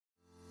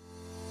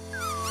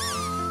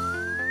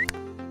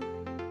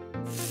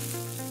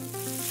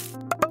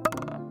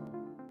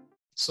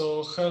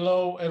So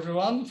hello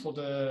everyone for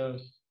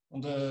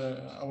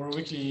our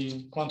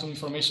weekly quantum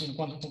information and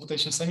quantum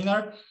computation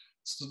seminar.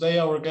 So today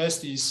our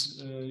guest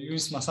is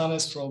Lluis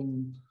Masanes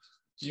from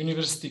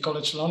University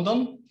College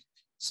London.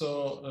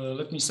 So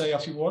let me say a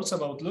few words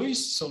about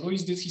Lluis. So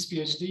Lluis did his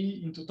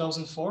PhD in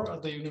 2004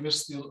 at the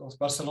University of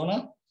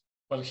Barcelona.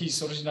 Well,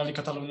 he's originally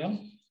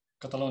Catalonian.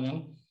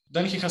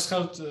 Then he has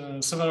held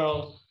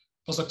several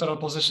postdoctoral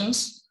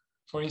positions,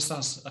 for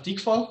instance, at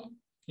ICFA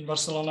in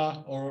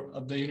Barcelona or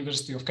at the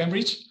University of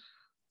Cambridge.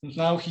 And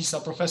now he's a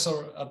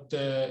professor at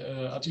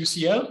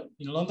UCL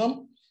in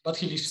London, but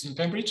he lives in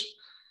Cambridge.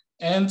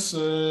 And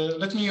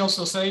let me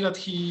also say that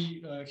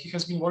he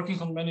has been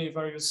working on many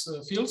various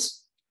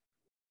fields.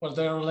 Well,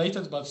 they are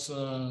related, but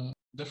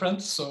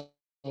different. So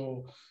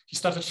he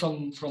started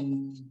from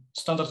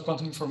standard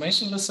quantum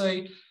information, let's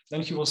say.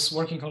 Then he was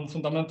working on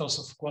fundamentals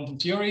of quantum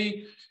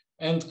theory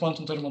and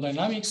quantum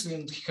thermodynamics,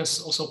 and he has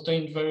also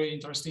obtained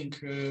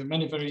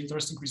many very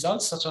interesting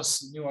results, such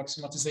as new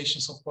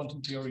axiomatizations of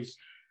quantum theory.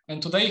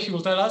 And today he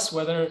will tell us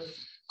whether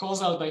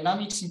causal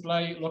dynamics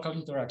imply local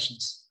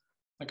interactions.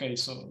 Okay,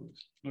 so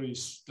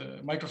Lluis, the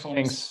microphone.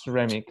 Thanks,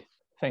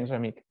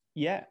 Remik.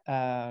 Yeah,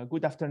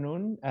 good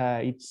afternoon.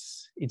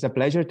 It's a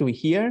pleasure to be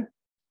here.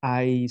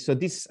 I'm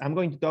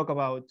going to talk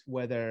about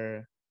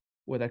whether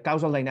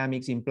causal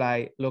dynamics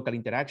imply local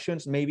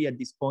interactions. Maybe at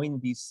this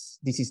point this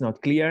is not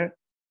clear,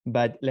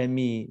 but let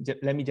me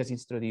just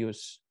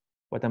introduce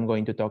what I'm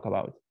going to talk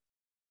about.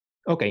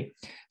 Okay,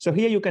 so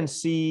here you can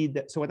see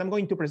so what I'm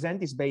going to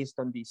present is based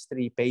on these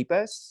three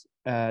papers.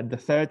 The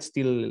third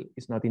still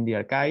is not in the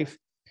archive,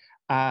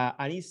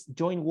 and it's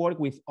joint work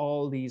with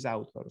all these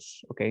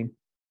authors. Okay,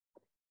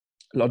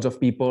 lots of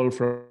people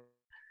from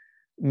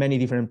many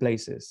different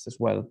places as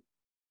well.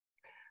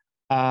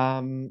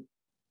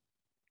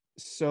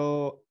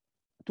 So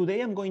today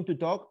I'm going to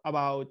talk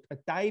about a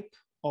type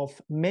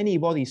of many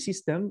body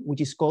system, which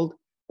is called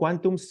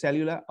quantum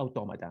cellular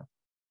automata.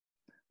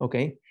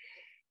 Okay,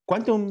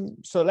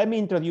 so let me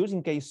introduce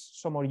in case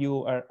some of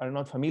you are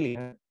not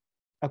familiar.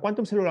 A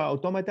quantum cellular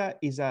automata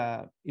is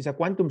a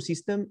quantum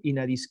system in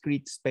a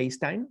discrete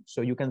space-time.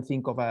 So you can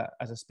think of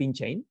as a spin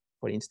chain,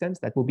 for instance,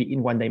 that would be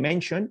in one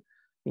dimension,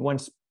 in one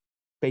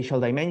spatial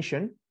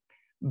dimension,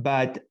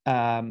 but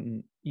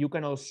you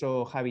can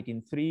also have it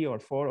in 3 or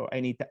 4 or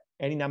any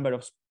number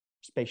of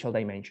spatial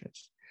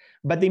dimensions.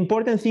 But the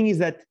important thing is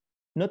that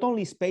not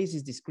only space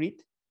is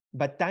discrete,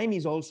 but time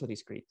is also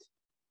discrete.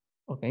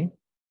 Okay.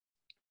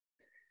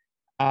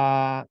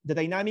 The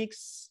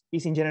dynamics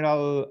is in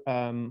general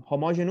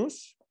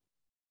homogeneous.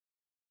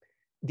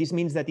 This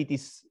means that it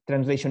is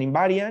translation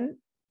invariant,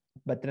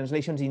 but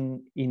translations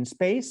in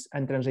space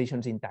and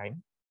translations in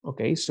time.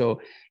 Okay,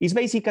 so it's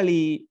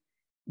basically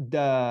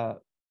let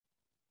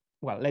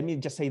me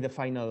just say the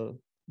final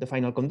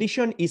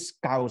condition is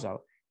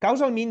causal.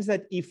 Causal means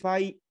that if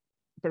I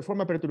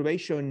perform a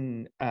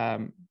perturbation,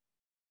 one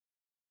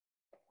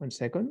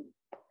second.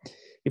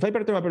 If I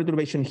perform a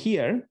perturbation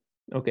here,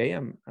 okay,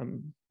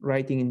 I'm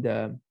writing in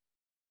the.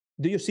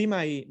 Do you see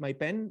my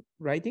pen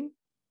writing?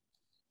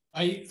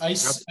 I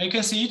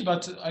can see it,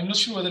 but I'm not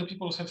sure whether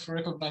people have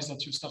recognized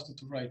that you started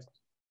to write.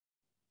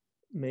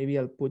 Maybe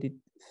I'll put it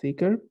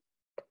thicker.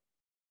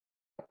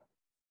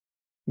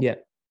 Yeah.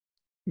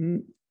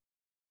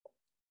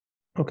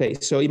 Okay,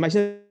 so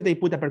imagine they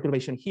put a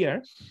perturbation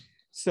here.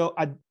 So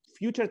at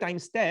future time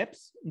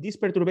steps, this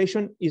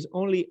perturbation is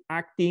only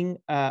acting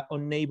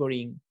on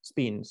neighboring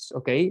spins.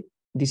 Okay,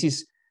 this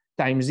is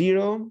time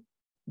 0,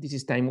 this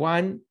is time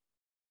 1,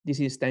 this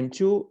is time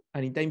 2,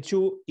 and in time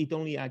 2 it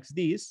only acts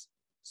these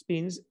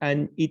spins,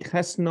 and it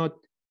has not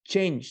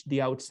changed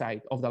the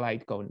outside of the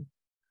light cone.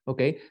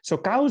 Okay, so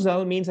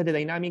causal means that the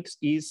dynamics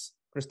is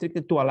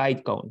restricted to a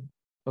light cone.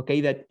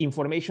 Okay, that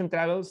information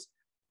travels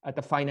at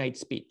a finite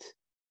speed.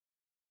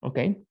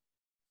 Okay,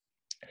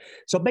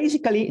 so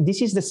basically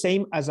this is the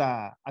same as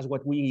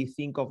what we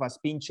think of a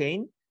spin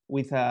chain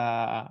with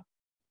a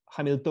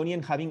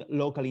Hamiltonian having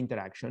local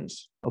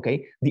interactions.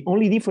 Okay, the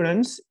only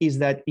difference is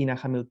that in a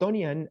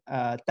Hamiltonian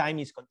time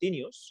is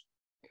continuous,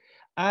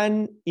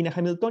 and in a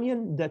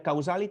Hamiltonian the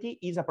causality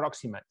is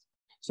approximate.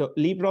 So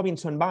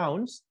Lieb-Robinson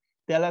bounds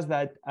tell us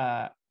that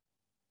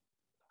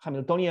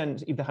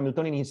if the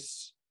Hamiltonian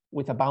is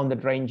with a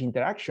bounded range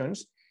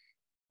interactions,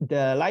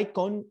 the light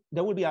cone,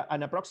 there will be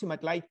an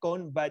approximate light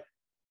cone, but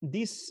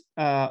this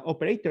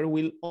operator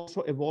will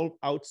also evolve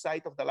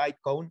outside of the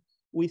light cone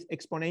with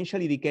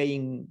exponentially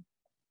decaying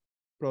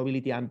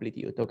probability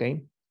amplitude.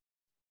 Okay,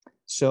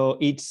 so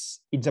it's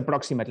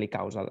approximately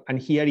causal, and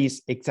here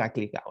is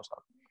exactly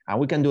causal, and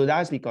we can do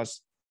that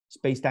because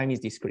space-time is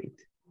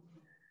discrete.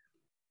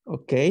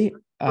 Okay.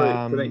 Can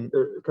I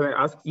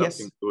ask something?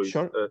 Yes, Lluis?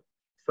 sure.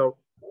 So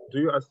do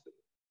you ask?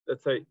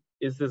 Let's say,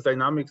 is this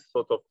dynamics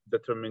sort of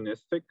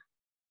deterministic?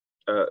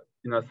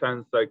 In a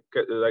sense, like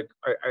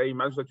I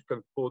imagine that you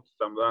can put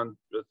some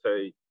let's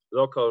say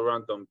local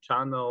random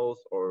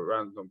channels or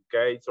random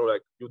gates, or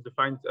like you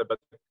define but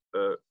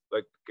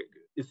like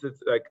is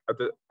it like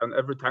on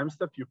every time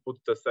step you put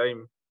the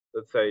same,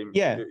 let's say,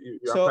 yeah, you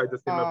apply the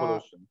same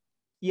evolution?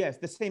 Yes,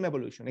 the same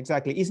evolution,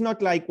 exactly. It's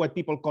not like what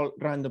people call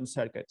random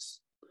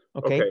circuits.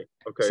 Okay.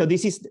 Okay. So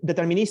this is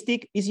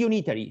deterministic, is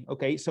unitary.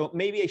 Okay. So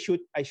maybe I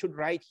should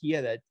write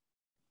here that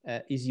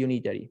is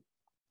unitary.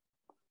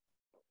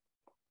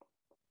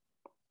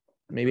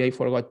 Maybe I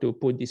forgot to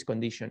put this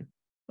condition.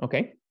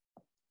 Okay.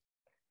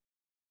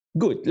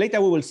 Good. Later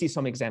we will see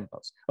some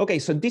examples. Okay.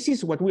 So this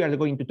is what we are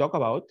going to talk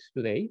about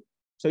today.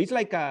 So it's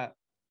like a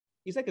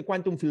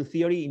quantum field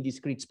theory in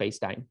discrete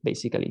space-time,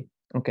 basically.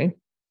 Okay.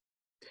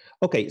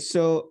 Okay.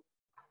 So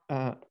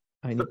I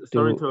need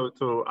sorry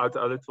to add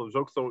a little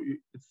joke. So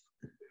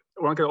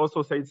one can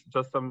also say it's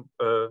just some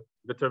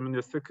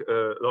deterministic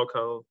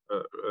local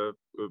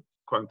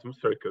quantum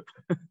circuit,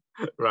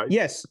 right?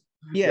 Yes.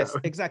 Yes.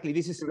 Yeah. Exactly.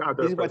 This is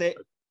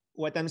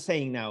what I'm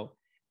saying now.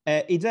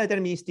 It's a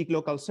deterministic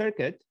local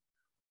circuit,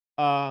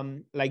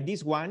 like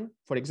this one,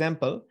 for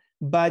example.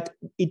 But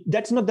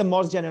that's not the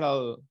most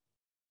general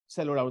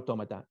cellular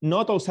automata.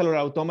 Not all cellular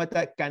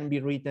automata can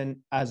be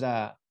written as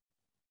a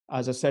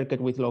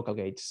circuit with local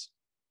gates,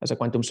 as a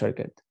quantum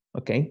circuit.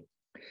 Okay.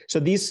 So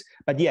this,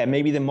 but yeah,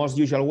 maybe the most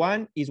usual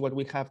one is what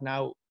we have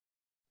now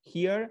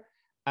here.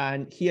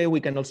 And here we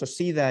can also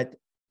see that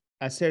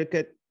a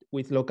circuit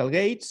with local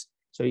gates.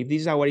 So if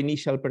this is our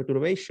initial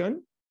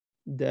perturbation,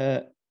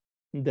 the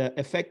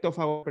effect of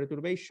our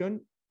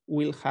perturbation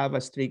will have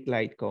a strict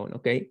light cone.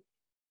 Okay.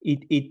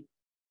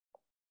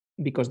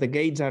 Because the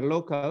gates are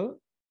local,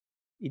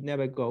 it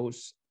never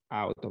goes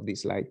out of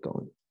this light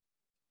cone.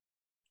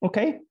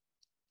 Okay.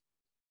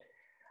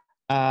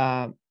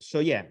 So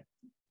yeah,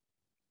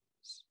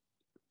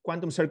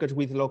 quantum circuits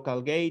with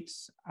local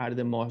gates are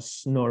the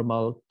most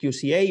normal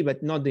QCA,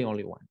 but not the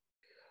only one.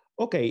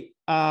 Okay,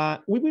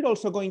 we will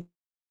also going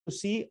to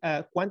see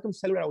quantum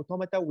cellular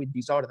automata with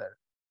disorder.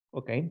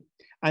 Okay,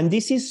 and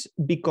this is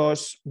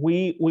because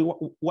we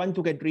want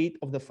to get rid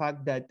of the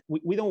fact that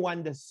we don't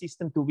want the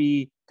system to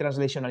be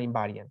translational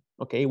invariant.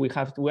 Okay, we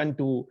want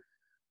to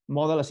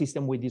model a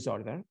system with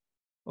disorder.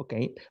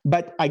 Okay,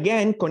 but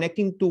again,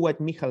 connecting to what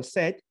Michal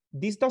said,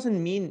 this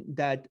doesn't mean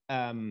that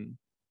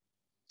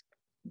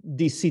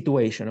this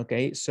situation.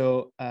 Okay,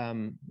 so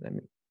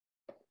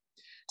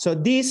so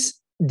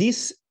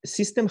this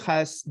system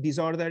has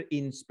disorder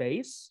in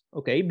space.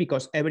 Okay,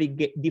 because every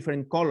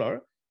different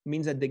color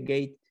means that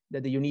the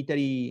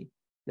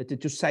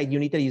two-side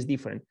unitary is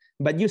different.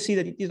 But you see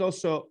that it is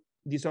also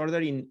disorder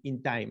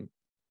in time,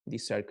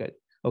 this circuit.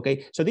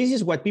 Okay, so this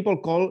is what people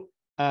call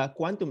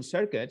quantum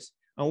circuits,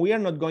 and we are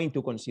not going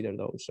to consider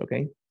those.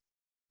 Okay,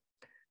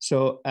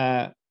 so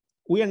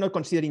we are not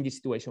considering this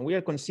situation. We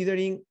are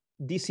considering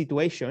this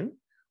situation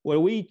where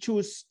we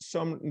choose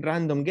some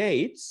random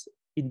gates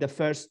in the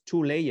first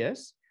two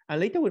layers, and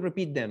later we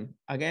repeat them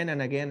again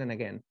and again and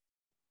again.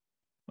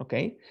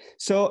 Okay,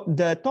 so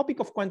the topic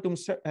of quantum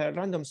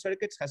random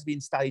circuits has been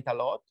studied a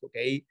lot.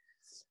 Okay,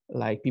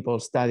 like people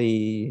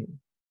study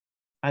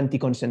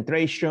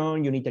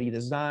anti-concentration, unitary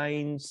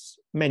designs,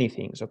 many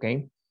things.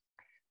 Okay,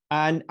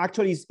 and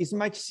actually it's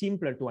much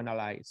simpler to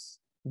analyze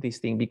this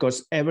thing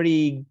because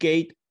every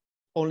gate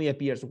only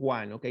appears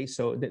one. Okay,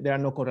 so there are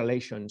no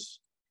correlations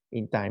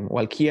in time.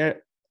 While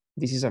here,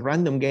 this is a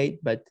random gate,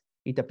 but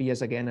it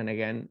appears again and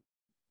again,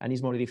 and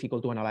it's more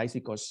difficult to analyze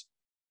because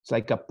it's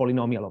like a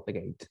polynomial of the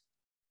gate.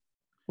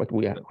 What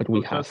we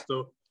have.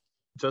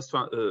 Just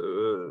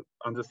to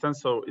understand,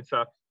 so it's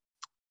a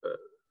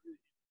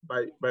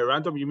by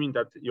random you mean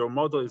that your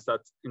model is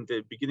that in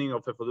the beginning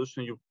of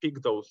evolution you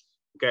pick those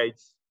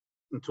gates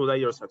in two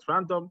layers at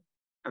random,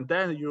 and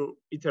then you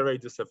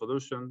iterate this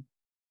evolution,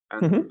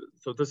 and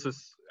so this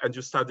is, and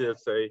you study,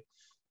 let's say,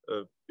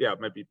 yeah,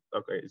 maybe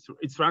okay,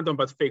 it's random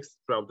but fixed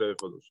throughout the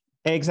evolution.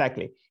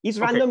 Exactly, it's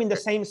random in the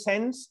same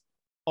sense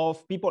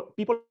of people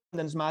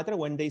matter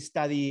when they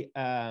study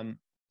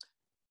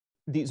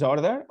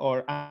disorder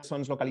or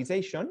Anderson's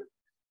localization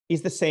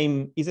is the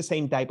same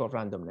type of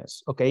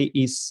randomness. Okay,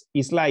 is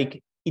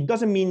like, it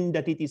doesn't mean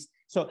that it is,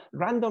 so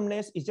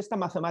randomness is just a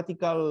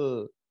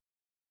mathematical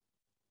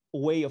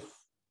way of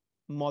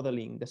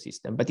modeling the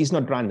system, but it's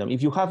not random.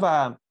 If you have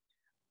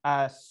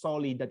a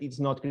solid that is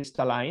not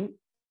crystalline,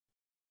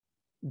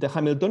 the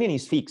Hamiltonian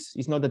is fixed.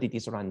 It's not that it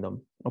is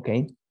random.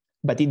 Okay,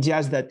 but it's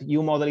just that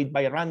you model it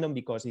by random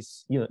because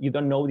it's, you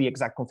don't know the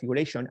exact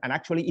configuration, and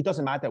actually it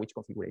doesn't matter which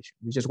configuration.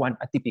 You just want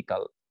a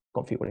typical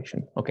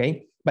configuration.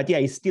 Okay, but yeah,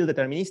 it's still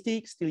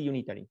deterministic, still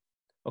unitary.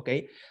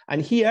 Okay,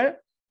 and here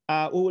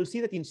we will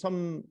see that in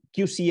some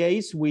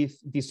QCAs with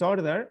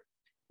disorder,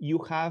 you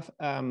have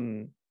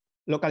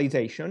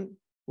localization.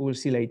 We will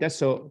see later.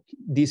 So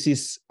this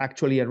is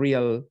actually a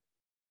real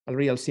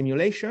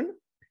simulation.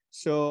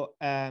 So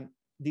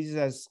this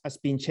is a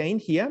spin chain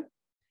here.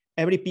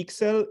 Every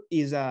pixel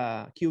is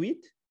a qubit,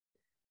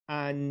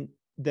 and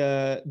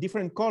the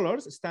different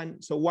colors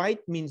stand. So white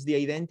means the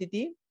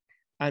identity,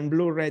 and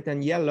blue, red,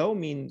 and yellow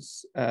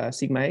means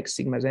sigma x,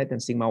 sigma z,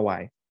 and sigma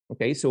y.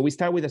 Okay, so we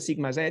start with a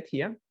sigma z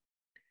here,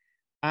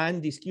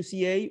 and this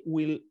QCA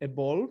will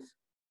evolve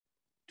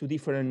to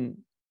different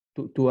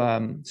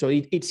so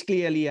it's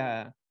clearly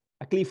a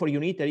Clifford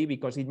unitary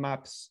because it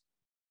maps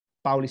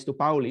Paulis to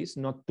Paulis,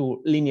 not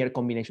to linear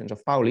combinations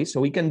of Paulis. So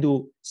we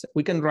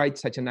can write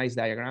such a nice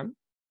diagram.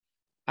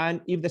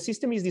 And if the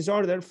system is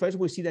disordered, first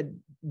we see that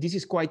this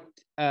is quite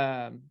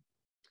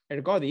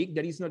ergodic.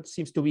 There is not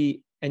seems to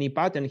be any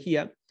pattern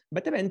here,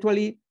 but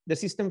eventually the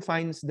system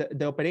finds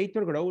the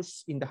operator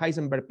grows in the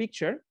Heisenberg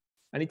picture,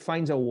 and it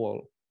finds a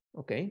wall.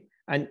 Okay,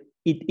 and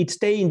it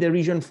stays in the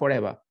region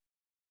forever,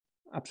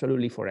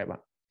 absolutely forever.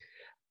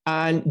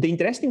 And the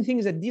interesting thing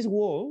is that these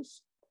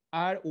walls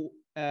are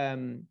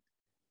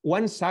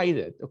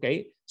one-sided.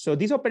 Okay, so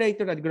this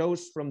operator that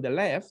grows from the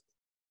left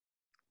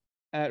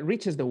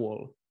reaches the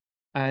wall,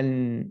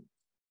 and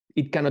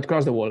it cannot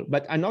cross the wall.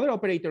 But another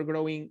operator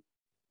growing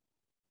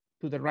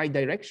to the right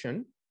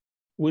direction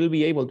will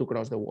be able to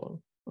cross the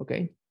wall.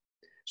 Okay,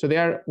 so they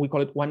are, we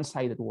call it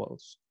one-sided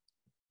walls.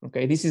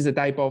 Okay, this is the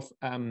type of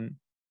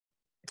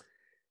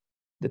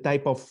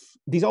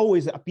this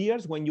always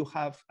appears when you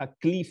have a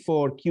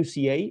Clifford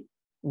QCA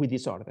with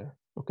disorder.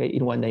 Okay,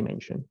 in one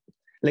dimension.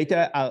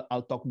 Later,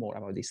 I'll talk more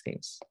about these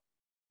things.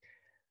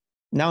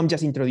 Now I'm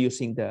just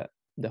introducing the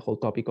whole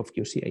topic of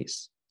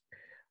QCAs.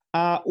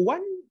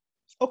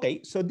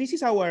 Okay, so this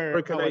is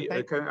our. Can I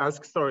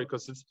ask? Sorry,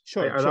 because it's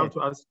sure. I'm allowed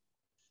to ask.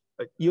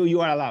 Like, you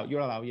are allowed.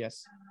 You're allowed.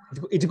 Yes,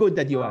 it's good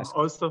that you ask.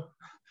 Also,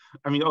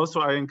 I mean, also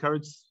I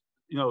encourage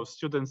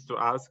students to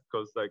ask,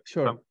 because like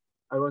sure.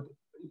 I wrote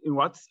in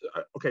what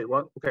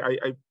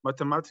I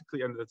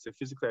mathematically and let's say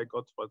physically I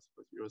got what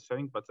you were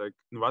saying, but like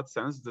in what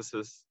sense this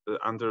is the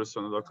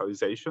Anderson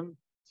localization?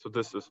 So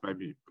this is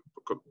maybe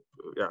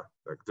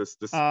like this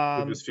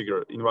previous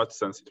figure. In what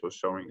sense it was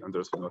showing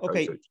Anderson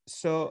localization? Okay,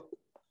 so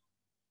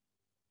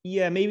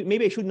yeah,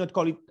 maybe I should not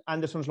call it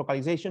Anderson's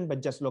localization,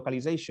 but just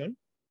localization.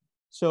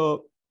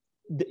 So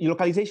the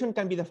localization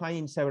can be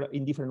defined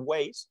in different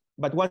ways,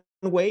 but one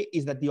way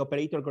is that the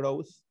operator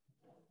growth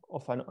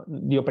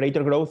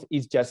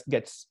is just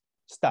gets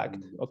stuck.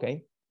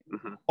 Okay,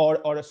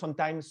 or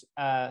sometimes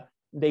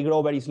they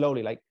grow very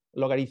slowly, like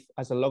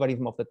as a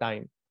logarithm of the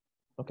time.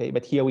 Okay,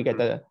 but here we get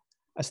a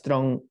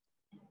strong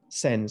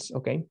sense.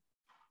 Okay,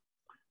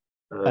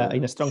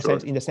 in a strong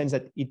sense, in the sense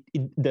that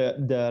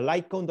the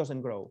light cone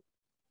doesn't grow.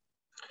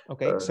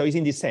 Okay, so it's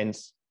in this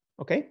sense.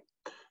 Okay.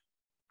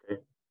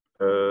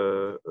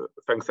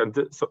 Thanks. And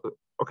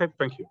okay,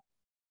 thank you.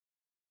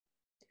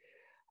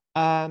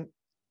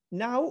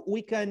 Now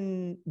we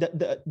can,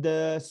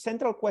 the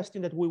central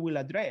question that we will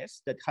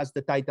address that has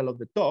the title of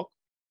the talk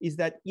is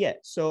that,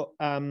 so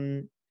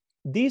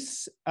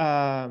this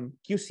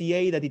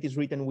QCA that it is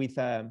written with,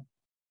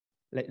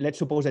 let's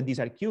suppose that these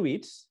are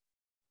qubits.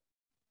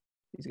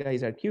 These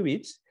guys are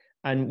qubits,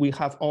 and we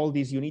have all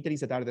these unitaries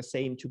that are the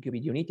same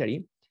 2-qubit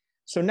unitary.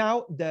 So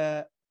now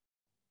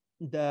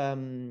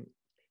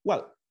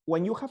well,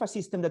 when you have a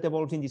system that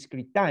evolves in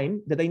discrete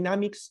time, the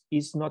dynamics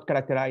is not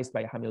characterized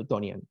by a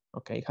Hamiltonian.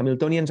 Okay,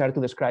 Hamiltonians are to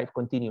describe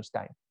continuous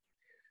time.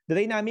 The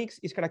dynamics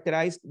is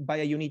characterized by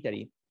a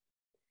unitary,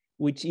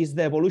 which is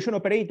the evolution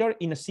operator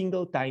in a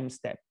single time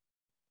step.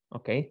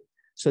 Okay,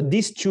 so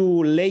these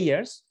two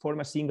layers form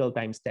a single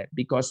time step,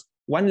 because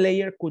one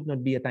layer could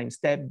not be a time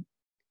step,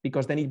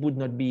 because then it would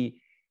not be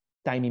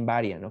time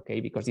invariant. Okay,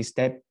 because this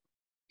step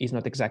is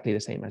not exactly the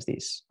same as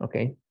this.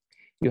 Okay,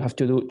 you have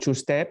to do 2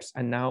 steps,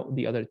 and now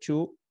the other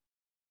two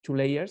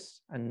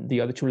layers, and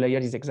the other 2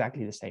 layers is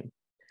exactly the same.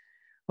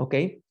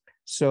 Okay,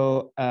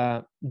 so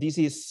this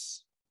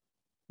is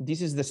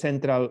the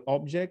central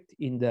object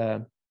in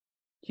the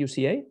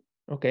QCA.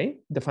 Okay,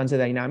 defines the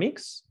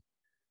dynamics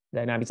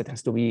that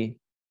has to be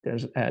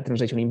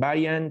translation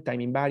invariant, time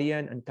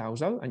invariant, and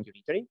causal, and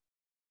unitary.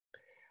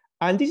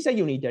 And this is a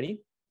unitary.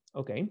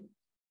 Okay.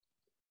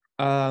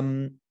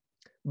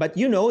 But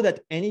you know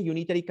that any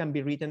unitary can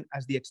be written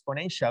as the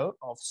exponential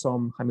of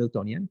some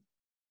Hamiltonian.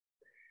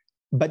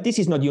 But this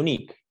is not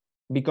unique,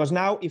 because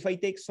now if I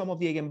take some of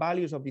the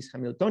eigenvalues of this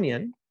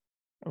Hamiltonian,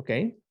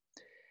 okay,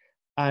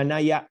 and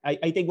I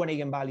take one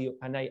eigenvalue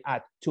and I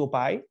add 2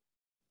 pi,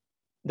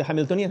 the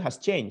Hamiltonian has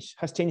changed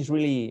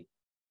really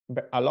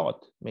a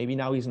lot. Maybe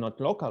now it's not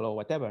local or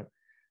whatever,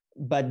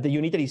 but the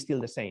unitary is still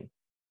the same.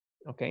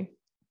 Okay.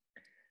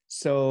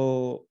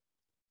 So,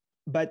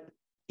 but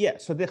yeah,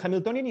 so the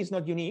Hamiltonian is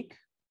not unique.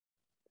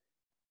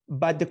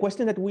 But the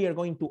question that we are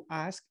going to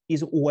ask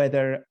is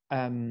whether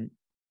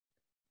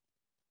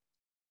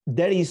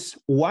there is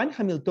one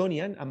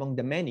Hamiltonian among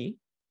the many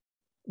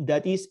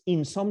that is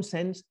in some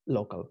sense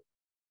local.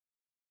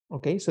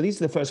 Okay, so this is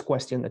the first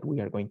question that we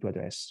are going to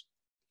address.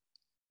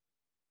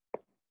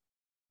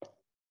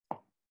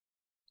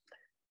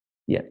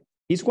 Yeah,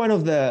 is one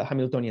of the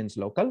Hamiltonians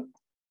local?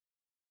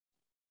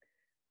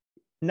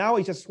 Now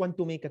I just want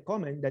to make a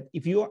comment that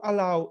if you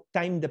allow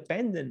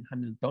time-dependent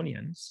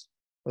Hamiltonians,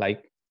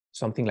 like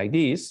something like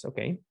this,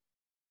 okay,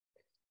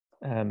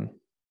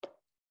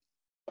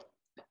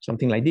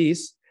 something like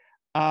this,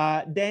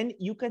 then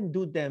you can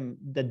do them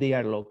that they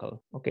are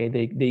local. Okay,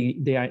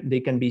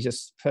 they can be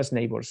just first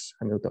neighbors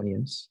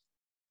Hamiltonians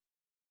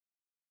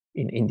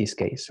in this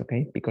case.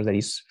 Okay, because there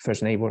is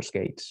first neighbors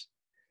gates.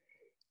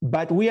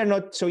 But we are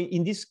not, so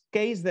in this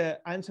case, the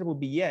answer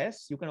would be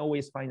yes. You can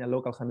always find a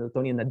local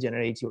Hamiltonian that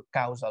generates your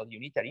causal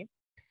unitary,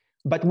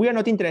 but we are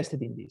not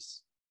interested in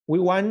this. We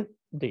want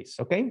this,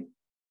 okay?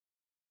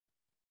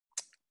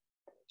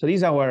 So this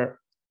is our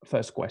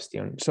first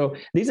question. So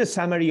this is a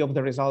summary of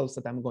the results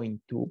that I'm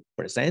going to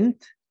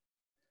present.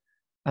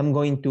 I'm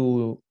going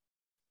to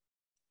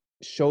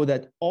show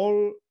that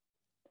all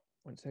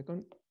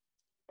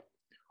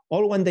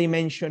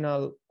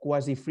one-dimensional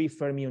quasi-free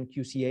fermion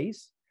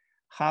QCAs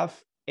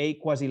have a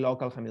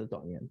quasi-local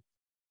Hamiltonian.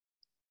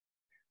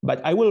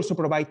 But I will also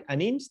provide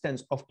an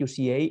instance of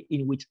QCA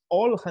in which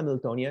all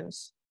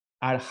Hamiltonians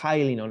are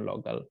highly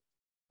non-local.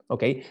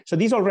 Okay, so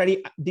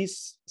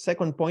this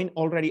second point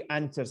already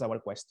answers our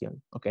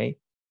question. Okay,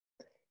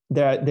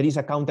 there is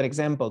a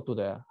counterexample to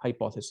the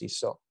hypothesis.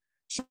 So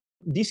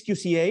this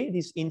QCA,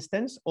 this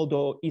instance,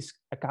 although is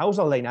a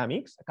causal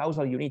dynamics, a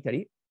causal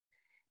unitary,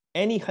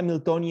 any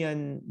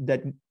Hamiltonian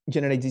that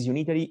generates this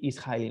unitary is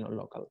highly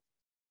non-local.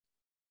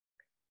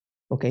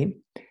 Okay,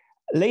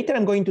 later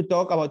I'm going to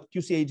talk about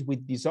QCAs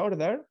with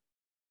disorder,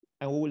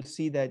 and we will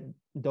see that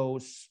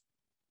those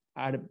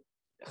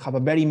have a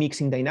very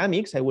mixing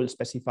dynamics. I will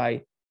specify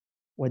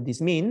what this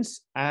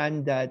means,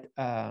 and that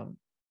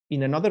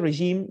in another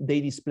regime,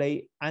 they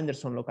display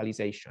Anderson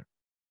localization,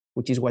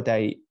 which is what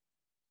I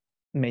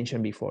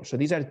mentioned before. So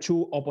these are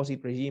two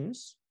opposite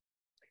regimes.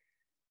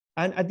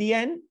 And at the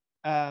end,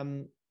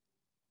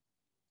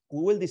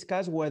 we will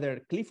discuss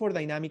whether Clifford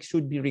dynamics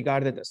should be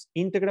regarded as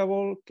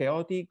integrable,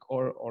 chaotic,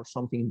 or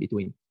something in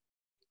between.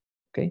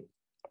 Okay.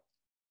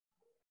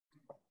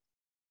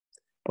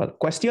 Well,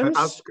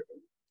 questions?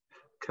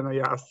 Can I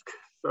ask?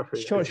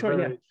 Sorry. Sure,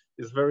 yeah.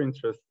 It's very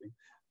interesting.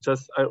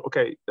 Just,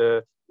 okay,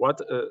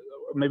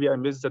 maybe I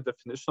missed the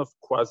definition of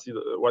quasi,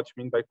 what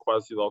you mean by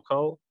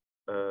quasi-local?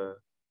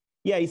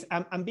 Yeah,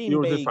 I'm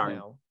being vague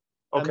now.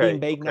 Okay, I'm being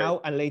vague now,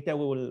 and later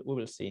we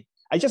will see.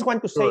 I just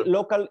want to say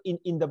local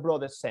in the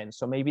broadest sense.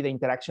 So maybe the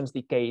interactions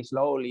decay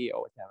slowly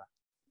or whatever.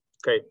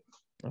 Okay.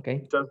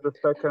 Okay. Just the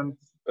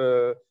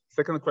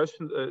second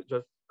question,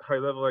 just high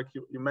level, like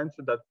you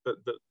mentioned that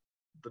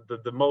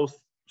the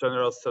most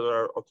general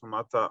cellular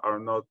automata are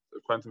not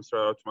quantum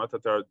cellular automata.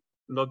 They are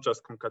not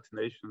just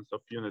concatenations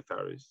of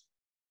unitaries.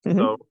 Mm-hmm.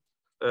 So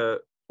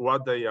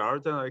what they are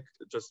then, like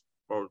just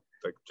or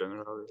like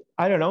generally?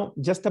 I don't know.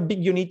 Just a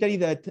big unitary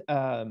that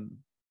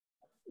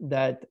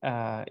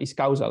is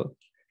causal.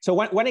 So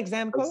one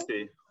example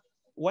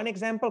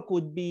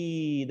could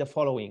be the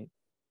following.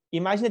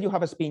 Imagine that you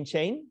have a spin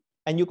chain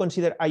and you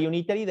consider a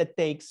unitary that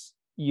takes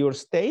your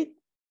state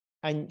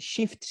and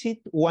shifts it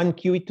one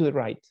qubit to the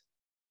right.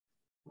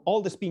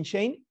 All the spin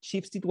chain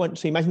shifts it one.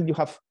 So imagine you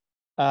have,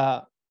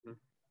 how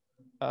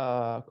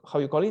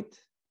you call it?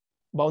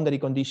 Boundary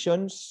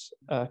conditions,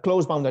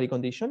 closed boundary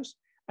conditions,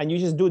 and you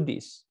just do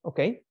this,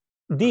 okay?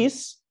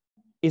 This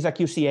is a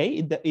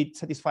QCA. It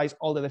satisfies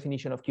all the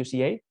definition of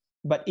QCA,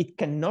 but it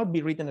cannot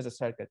be written as a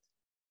circuit.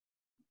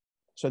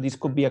 So this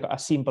could be a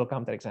simple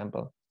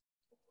counterexample.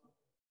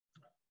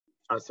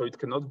 So it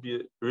cannot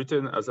be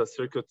written as a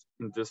circuit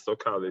in this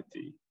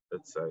locality,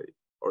 let's say,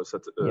 or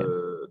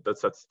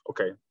that's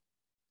okay.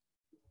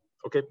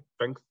 Okay,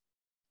 thanks.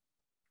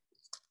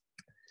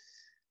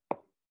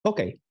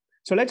 Okay,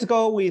 so let's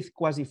go with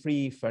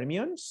quasi-free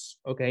fermions.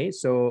 Okay,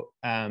 so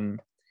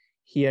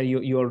here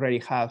you already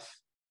have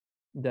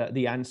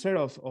the answer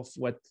of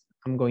what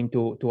I'm going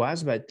to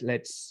ask, but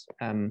let's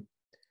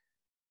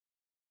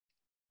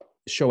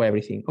show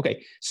everything.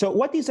 Okay, so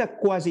what is a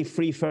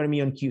quasi-free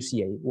fermion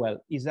QCA?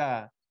 Well,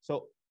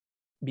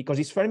 because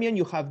it's fermion,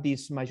 you have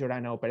these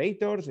Majorana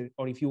operators,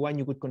 or if you want,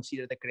 you could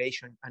consider the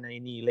creation and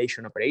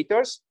annihilation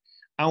operators.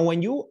 And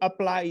when you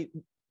apply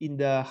in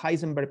the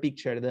Heisenberg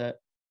picture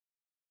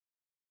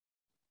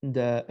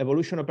the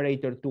evolution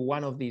operator to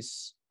one of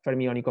these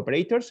fermionic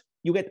operators,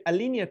 you get a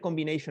linear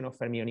combination of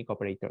fermionic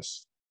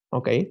operators.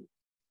 Okay,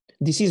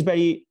 this is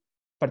very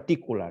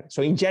particular.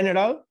 So in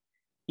general,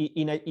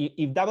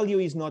 if W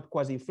is not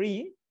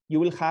quasi-free, you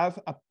will have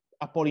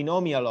a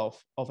polynomial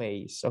of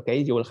A's. Okay,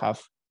 you will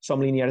have some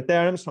linear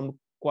terms, some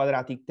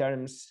quadratic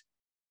terms,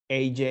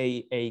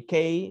 AJ,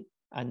 AK,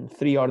 and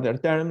three order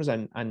terms,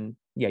 and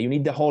yeah, you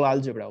need the whole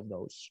algebra of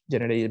those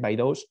generated by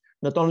those,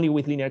 not only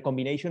with linear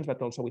combinations,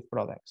 but also with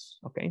products,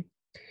 okay?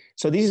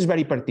 So this is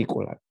very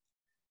particular.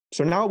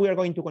 So now we are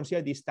going to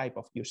consider this type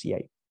of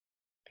QCA.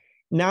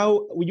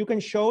 Now you can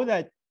show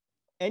that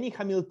any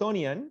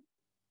Hamiltonian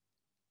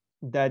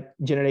that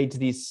generates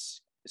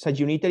this such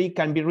unitary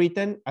can be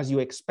written as you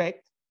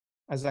expect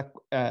as a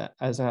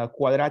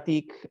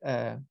quadratic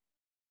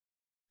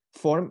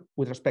form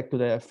with respect to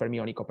the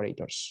fermionic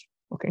operators,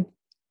 okay?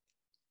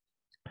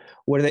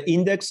 Where the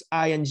index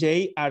I and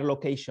J are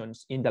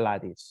locations in the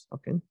lattice,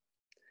 okay?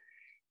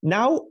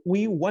 Now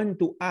we want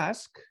to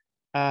ask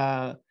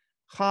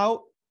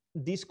how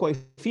these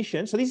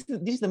coefficients, so this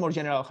is the more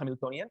general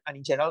Hamiltonian, and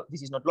in general,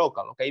 this is not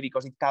local, okay?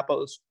 Because it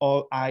couples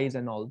all I's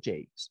and all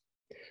J's.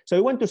 So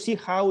we want to see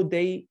how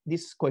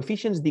these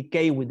coefficients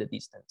decay with the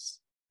distance.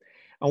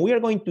 And we are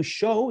going to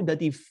show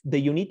that if the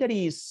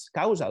unitary is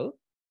causal,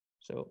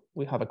 so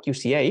we have a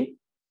QCA,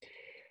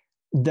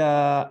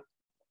 The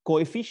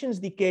coefficients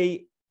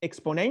decay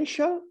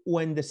exponential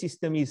when the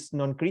system is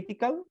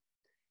non-critical,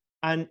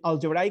 and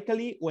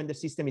algebraically when the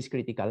system is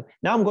critical.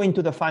 Now I'm going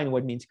to define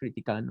what means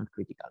critical and not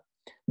critical.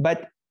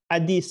 But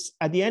at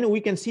the end,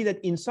 we can see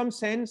that in some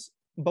sense,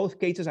 both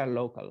cases are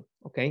local,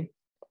 okay?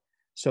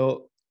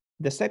 So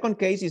the second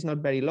case is not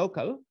very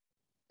local,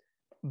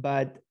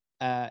 but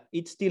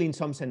it's still in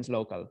some sense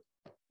local,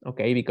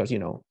 okay? Because, you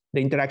know,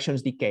 the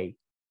interactions decay.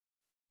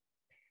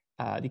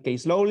 Decay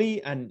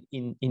slowly, and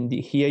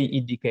here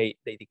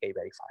they decay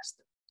very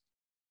fast.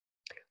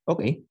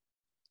 Okay,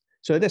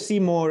 so let's see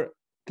more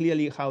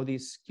clearly how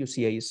these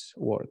QCAs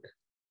work.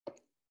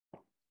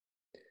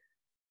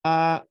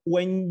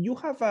 When you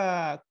have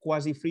a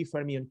quasi-free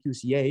fermion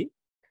QCA,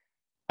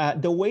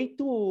 the way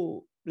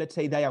to, let's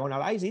say,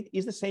 diagonalize it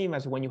is the same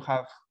as when you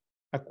have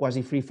a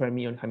quasi-free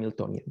fermion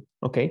Hamiltonian,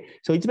 okay?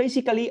 So it's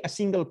basically a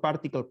single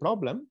particle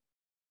problem.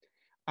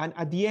 And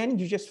at the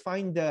end, you just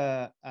find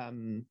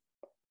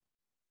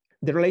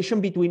the relation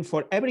between,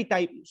 for every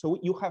type, so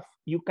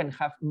you can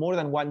have more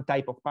than one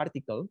type of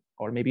particle,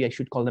 or maybe I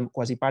should call them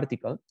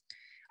quasi-particle.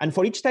 And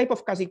for each type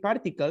of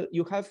quasi-particle,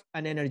 you have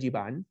an energy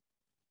band,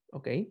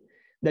 okay,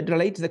 that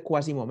relates the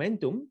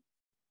quasi-momentum.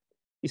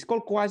 It's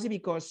called quasi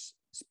because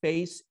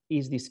space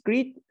is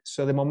discrete,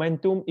 so the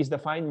momentum is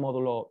defined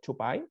modulo 2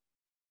 pi.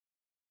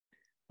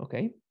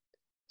 Okay,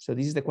 so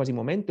this is the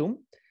quasi-momentum.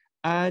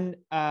 And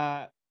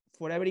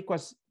for every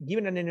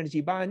given an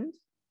energy band,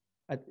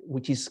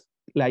 which is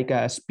like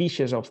a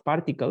species of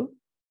particle,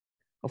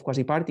 of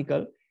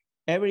quasi-particle,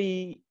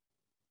 every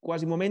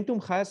quasi-momentum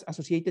has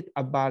associated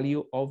a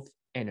value of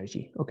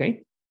energy,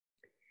 okay?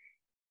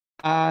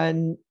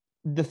 And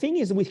the thing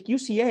is with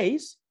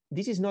QCAs,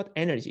 this is not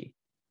energy.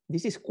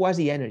 This is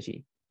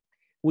quasi-energy,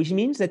 which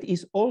means that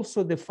it's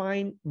also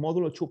defined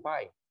modulo 2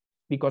 pi.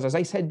 Because as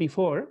I said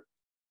before,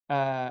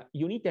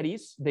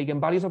 unitaries, the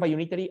eigenvalues of a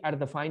unitary are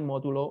defined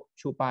modulo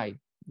 2 pi.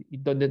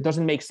 It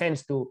doesn't make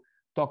sense to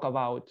talk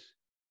about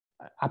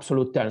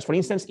absolute terms. For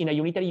instance, in a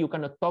unitary, you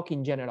cannot talk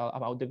in general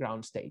about the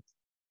ground state,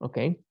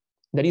 okay?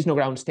 There is no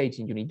ground state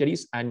in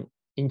unitaries, and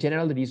in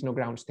general, there is no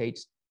ground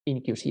states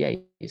in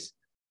QCAs.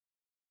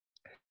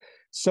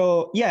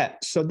 So yeah,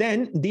 so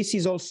then this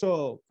is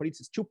also, for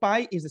instance, 2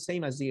 pi is the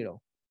same as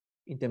 0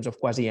 in terms of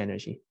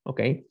quasi-energy,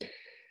 okay?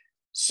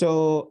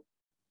 So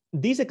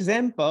this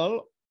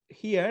example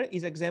here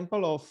is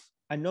example of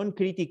a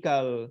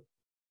non-critical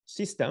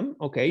system,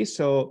 okay?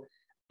 So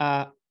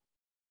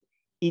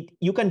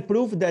you can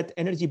prove that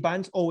energy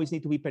bands always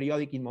need to be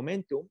periodic in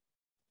momentum.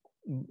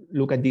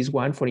 Look at this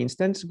one, for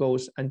instance,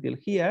 goes until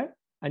here,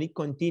 and it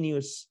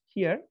continues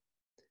here,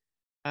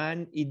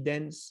 and it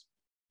then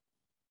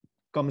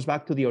comes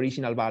back to the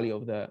original value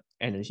of the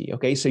energy,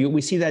 okay? So we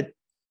see that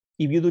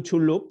if you do 2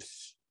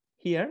 loops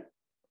here,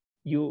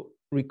 you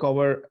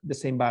recover the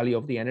same value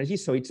of the energy,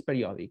 so it's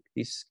periodic.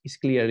 This is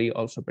clearly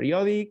also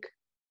periodic,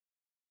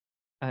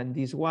 and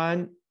this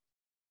one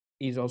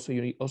is also,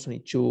 you also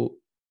need 2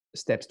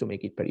 steps to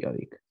make it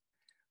periodic.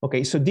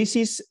 Okay, so this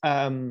is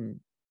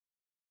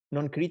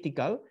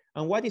non-critical.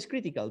 And what is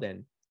critical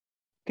then?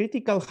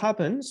 Critical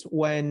happens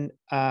when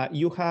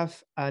you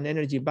have an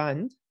energy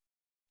band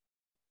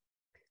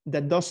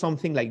that does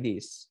something like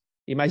this.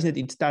 Imagine that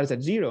it starts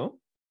at 0,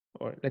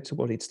 or let's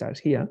suppose it starts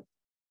here.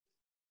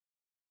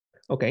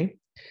 Okay,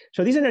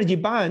 so this energy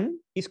band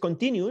is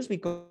continuous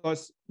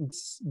because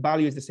its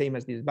value is the same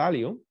as this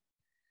value.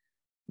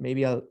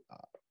 Maybe I'll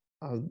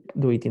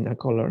do it in a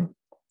color.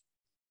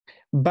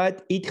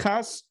 But it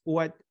has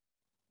what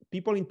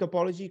people in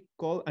topology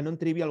call a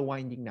non-trivial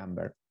winding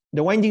number.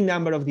 The winding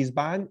number of this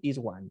band is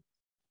 1,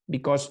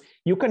 because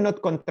you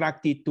cannot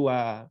contract it to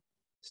a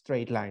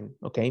straight line,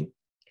 okay?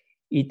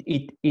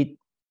 It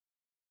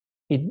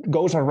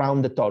goes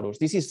around the torus.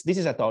 This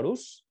is a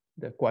torus,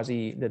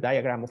 the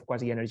diagram of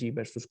quasi-energy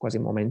versus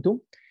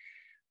quasi-momentum.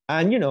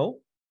 And you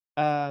know,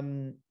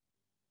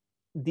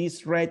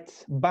 this red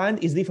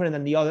band is different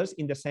than the others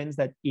in the sense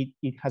that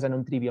it has a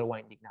non-trivial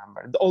winding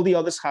number. All the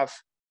others have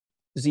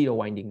 0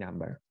 winding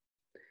number.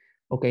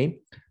 Okay,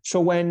 so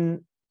what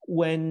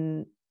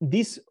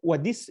this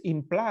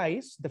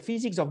implies, the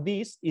physics of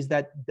this is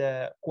that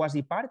the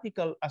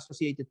quasi-particle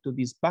associated to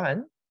this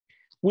band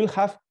will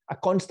have a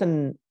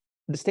constant,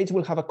 the states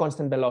will have a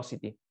constant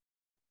velocity.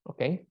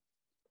 Okay,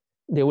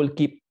 they will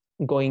keep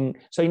going.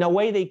 So in a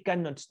way, they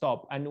cannot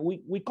stop, and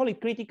we call it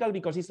critical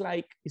because it's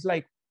like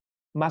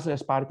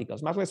massless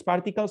particles. Massless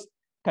particles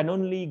can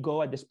only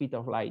go at the speed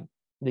of light.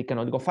 They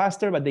cannot go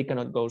faster, but they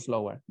cannot go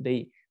slower.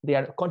 They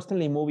are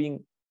constantly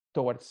moving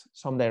towards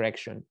some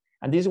direction.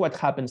 And this is what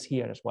happens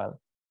here as well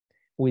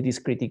with this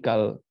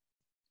critical,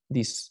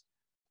 this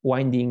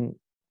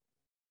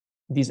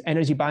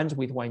energy bands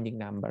with winding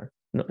number,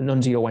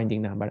 non-zero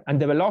winding number.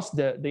 And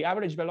the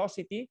average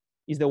velocity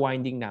is the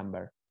winding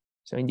number.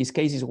 So in this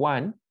case is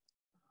 1,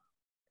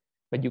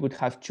 but you could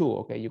have 2,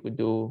 okay? You could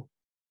do,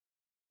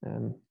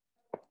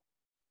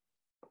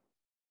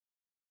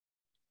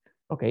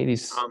 okay,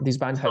 this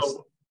band has.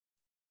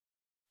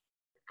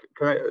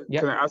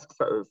 Can I ask?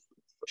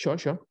 Sure.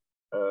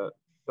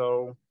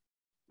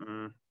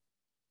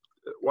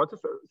 what is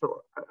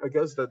so? I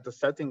guess that the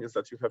setting is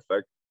that you have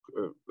like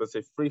let's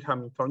say free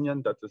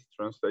Hamiltonian that is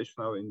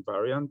translational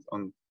invariant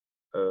on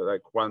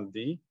like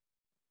 1D.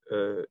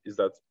 Is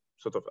that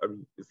sort of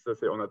it's let's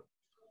say on a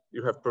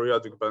you have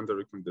periodic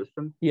boundary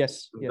condition.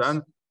 Yes. And yes.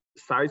 then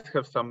sides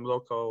have some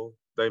local.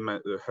 They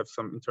have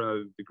some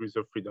internal degrees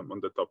of freedom on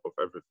the top of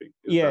everything.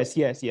 Yes.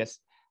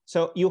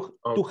 So you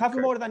to have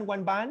okay. more than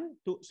one band.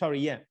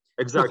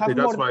 Exactly.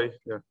 That's why.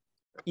 Yeah.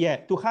 Yeah.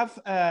 To have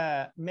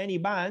many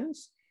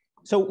bands.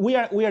 So we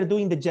are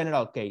doing the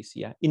general case.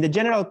 Yeah. In the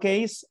general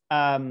case.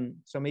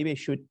 So maybe I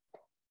should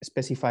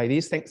specify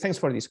this. Thanks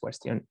for this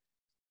question.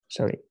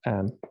 Sorry.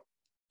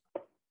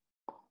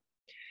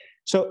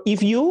 So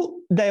if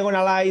you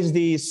diagonalize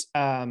this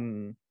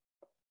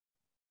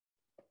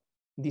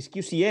this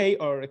QCA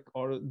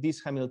or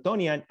this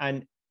Hamiltonian,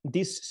 and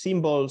these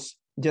symbols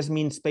just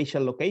mean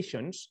spatial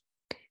locations,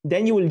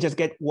 then you will just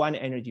get one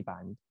energy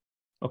band.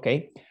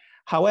 Okay.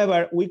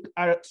 However, we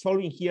are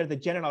solving here the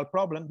general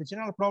problem. The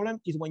general problem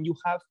is when you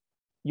have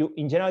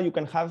in general you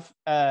can have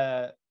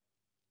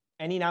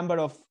any number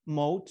of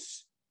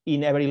modes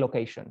in every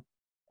location,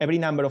 every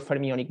number of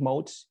fermionic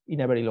modes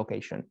in every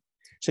location.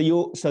 So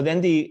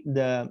then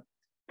the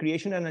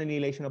creation and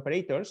annihilation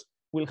operators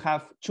will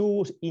have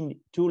two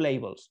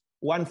labels,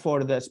 one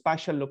for the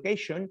spatial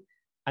location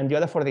and the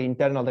other for the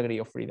internal degree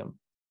of freedom.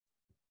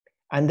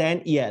 And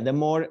then, yeah, the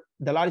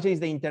larger is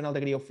the internal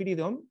degree of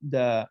freedom,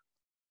 the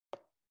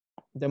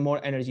more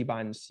energy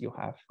bands you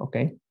have.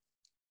 Okay.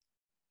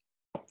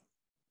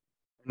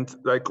 And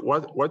like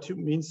what you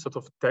mean sort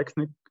of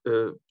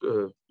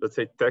let's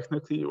say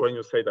technically when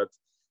you say that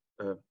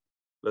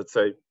let's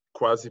say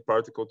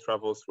quasi-particle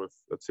travels with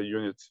let's say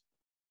units.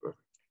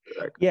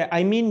 Like, yeah,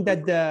 I mean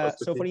that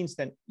so for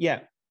instance, yeah.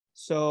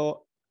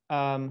 So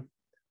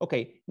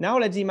okay, now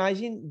let's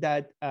imagine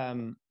that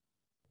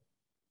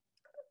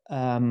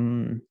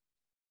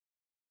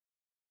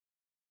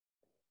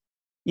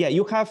yeah,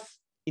 you have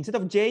instead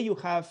of J, you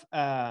have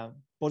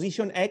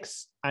position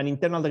X and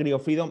internal degree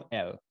of freedom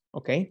L.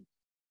 Okay.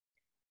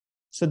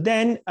 So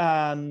then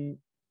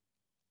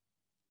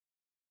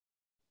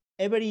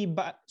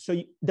so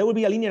there will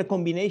be a linear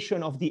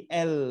combination of the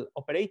L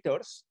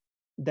operators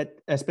that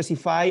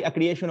specify a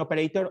creation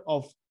operator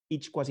of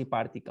each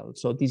quasi-particle.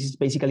 So this is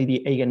basically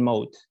the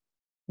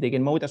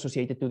eigenmode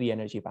associated to the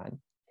energy band.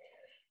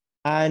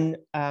 And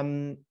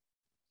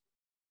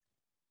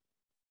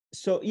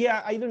so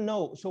yeah, I don't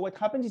know. So what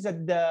happens is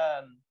that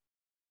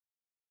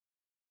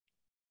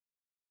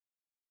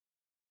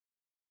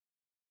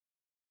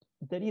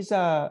there is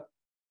a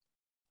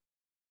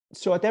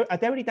so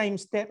at every time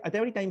step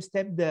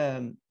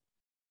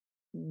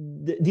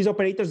these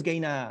operators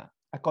gain a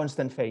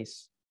constant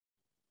phase,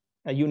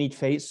 a unit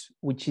phase,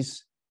 which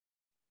is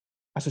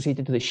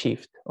associated to the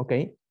shift.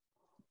 Okay.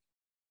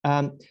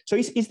 So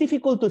it's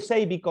difficult to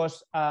say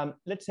because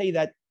let's say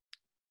that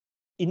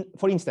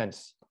for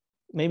instance,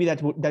 maybe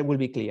that will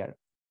be clear.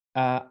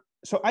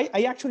 So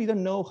I actually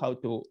don't know how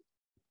to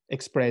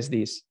express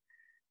this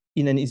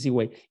in an easy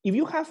way. If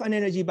you have an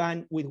energy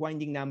band with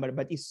winding number,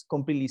 but it's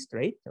completely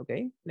straight,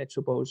 okay, let's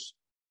suppose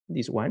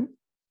this one.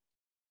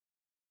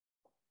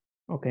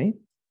 Okay.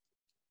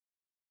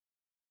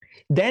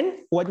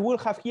 Then what we'll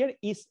have here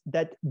is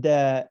that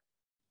the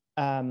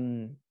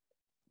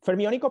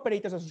fermionic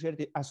operators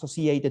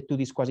associated to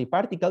this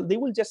quasi-particle, they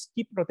will just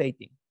keep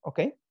rotating,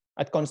 okay,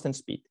 at constant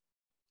speed.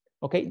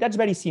 Okay, that's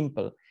very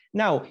simple.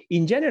 Now,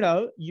 in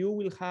general, you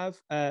will have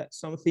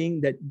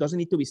something that doesn't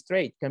need to be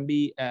straight, can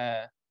be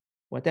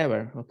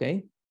whatever,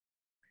 okay?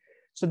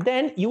 So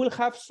then you will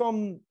have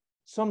some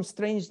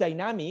strange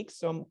dynamics,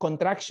 some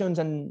contractions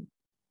and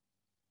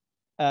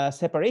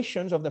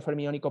separations of the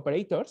fermionic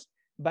operators,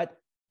 but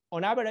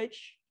on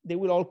average, they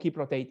will all keep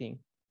rotating.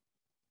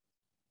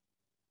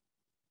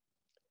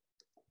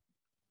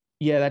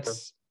 Yeah,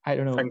 that's, I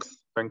don't know. Thanks,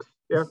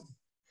 yeah.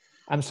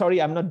 I'm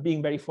sorry, I'm not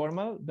being very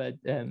formal, but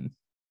yeah,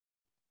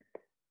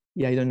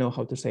 I don't know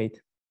how to say it.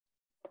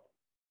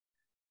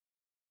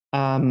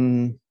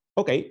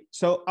 Okay,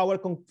 so our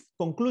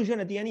conclusion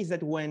at the end is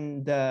that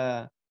when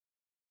the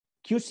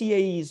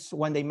QCA is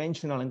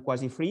one-dimensional and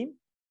quasi-free,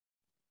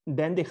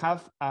 then they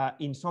have,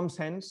 in some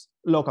sense,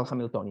 local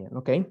Hamiltonian,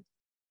 okay?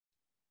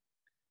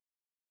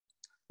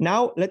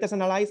 Now, let us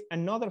analyze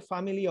another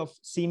family of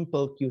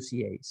simple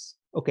QCAs,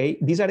 okay?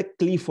 These are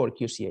Clifford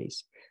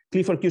QCAs.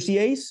 Clifford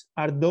QCAs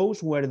are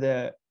those where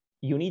the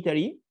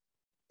unitary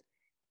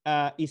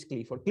is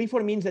Clifford.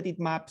 Clifford means that it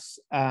maps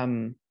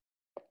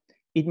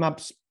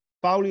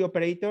Pauli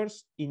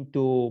operators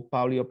into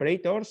Pauli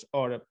operators,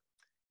 or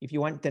if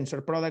you want,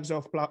 tensor products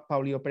of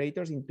Pauli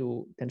operators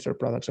into tensor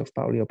products of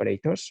Pauli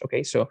operators.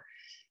 Okay, so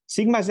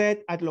sigma z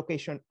at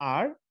location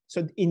R.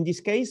 So in this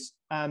case,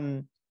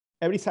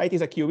 every site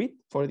is a qubit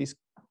for this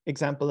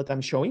example that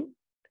I'm showing.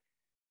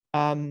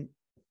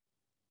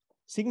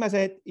 Sigma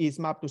z is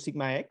mapped to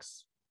sigma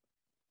x,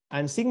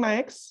 and sigma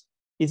x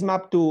is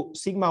mapped to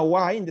sigma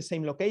y in the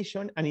same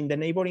location, and in the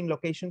neighboring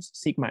locations,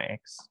 sigma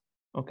x.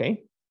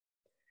 Okay.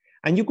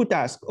 And you could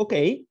ask,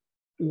 okay,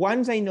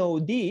 once I know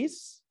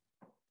this,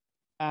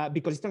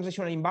 because it's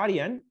translational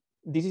invariant,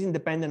 this is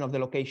independent of the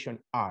location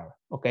R,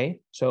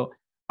 okay? So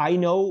I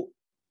know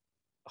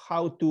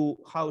how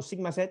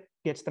sigma z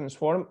gets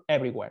transformed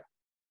everywhere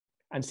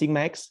and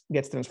sigma x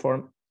gets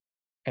transformed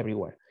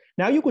everywhere.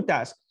 Now you could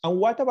ask, and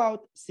what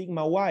about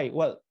sigma y?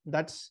 Well,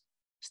 that's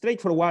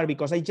straightforward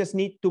because I just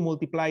need to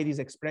multiply these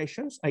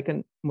expressions. I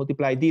can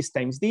multiply this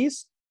times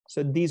this.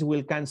 So this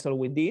will cancel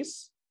with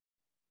this.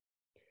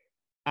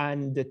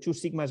 And the two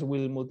sigmas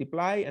will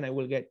multiply and I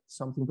will get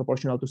something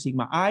proportional to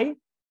sigma I.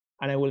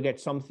 And I will get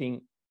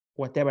something,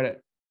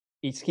 whatever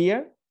is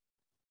here,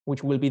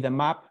 which will be the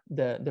map,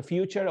 the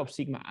future of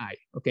sigma I,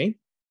 okay?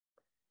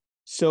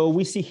 So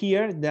we see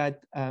here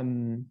that,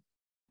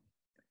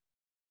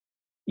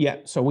 yeah,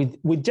 so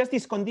with just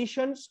these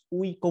conditions,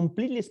 we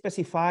completely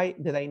specify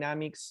the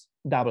dynamics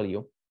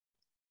W,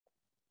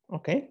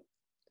 okay?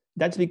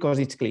 That's because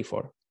it's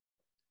Clifford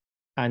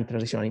and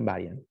transitional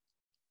invariant.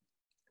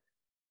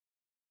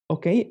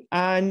 Okay,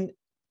 and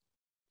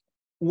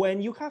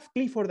when you have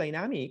Clifford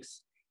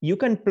dynamics, you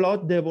can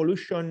plot the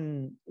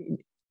evolution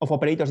of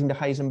operators in the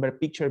Heisenberg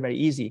picture very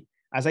easy.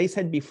 As I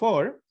said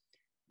before,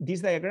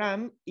 this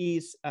diagram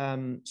is,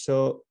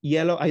 so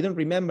yellow, I don't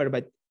remember,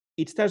 but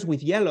it starts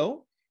with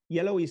yellow.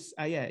 Yellow is,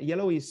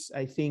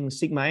 I think,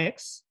 sigma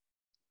x,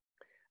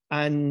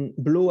 and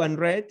blue and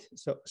red.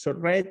 So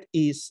red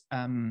is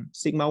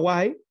sigma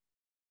y,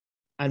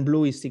 and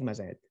blue is sigma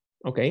z,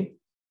 okay?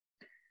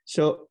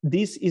 So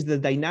this is the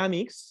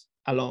dynamics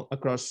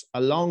across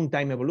a long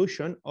time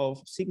evolution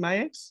of sigma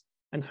x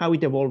and how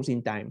it evolves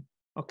in time,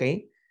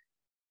 okay?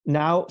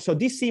 Now, so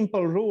this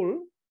simple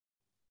rule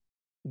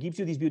gives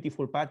you this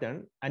beautiful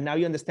pattern, and now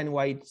you understand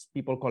why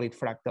people call it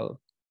fractal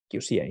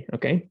QCA,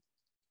 okay?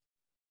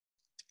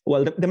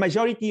 Well, the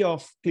majority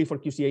of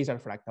Clifford QCAs are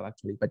fractal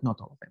actually, but not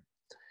all of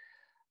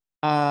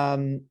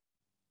them.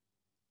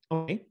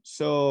 Okay,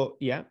 so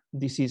yeah,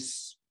 this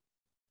is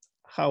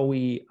how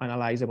we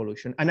analyze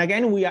evolution. And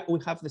again, we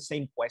have the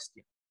same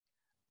question.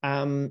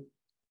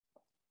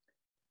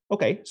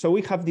 Okay, so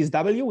we have this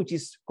W, which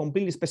is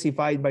completely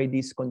specified by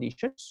these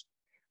conditions.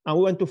 And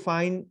we want to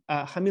find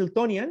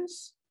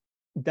Hamiltonians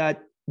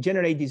that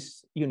generate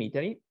this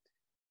unitary.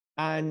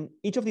 And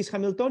each of these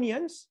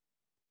Hamiltonians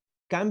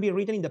can be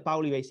written in the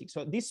Pauli basics.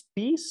 So these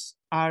P's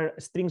are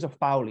strings of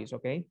Paulis,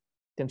 okay?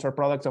 Tensor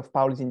products of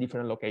Paulis in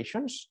different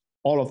locations,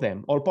 all of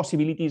them, all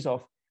possibilities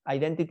of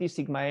identity,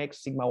 sigma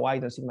x, sigma y,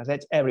 and sigma z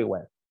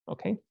everywhere,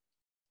 okay?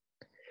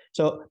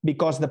 So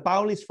because the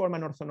Paulis form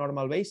an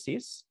orthonormal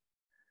basis,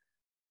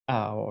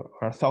 or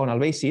orthogonal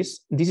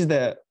basis, this is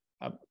the,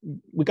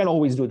 we can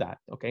always do that,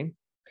 okay?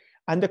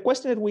 And the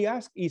question that we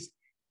ask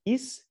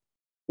is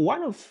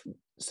one of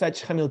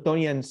such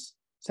Hamiltonians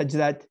such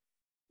that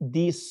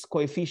these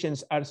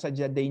coefficients are such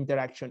that the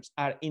interactions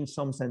are in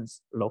some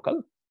sense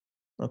local,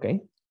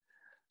 okay?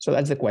 So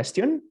that's the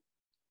question.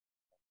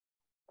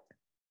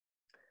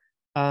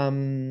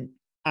 And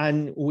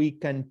we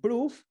can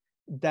prove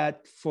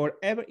that for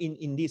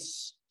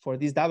this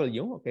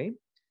W, okay,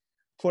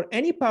 for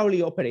any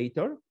Pauli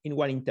operator in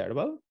one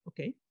interval,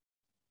 okay,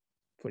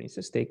 for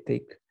instance,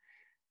 take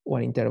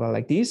one interval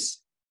like this,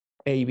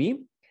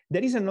 AB,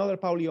 there is another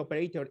Pauli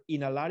operator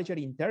in a larger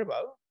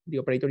interval, the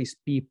operator is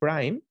P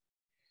prime,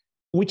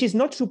 which is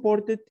not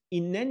supported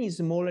in any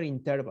smaller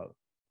interval,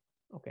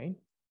 okay,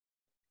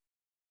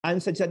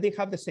 and such that they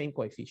have the same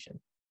coefficient.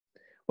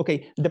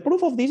 Okay, the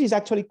proof of this is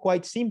actually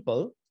quite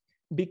simple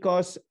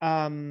because,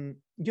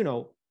 you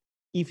know,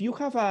 if you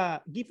have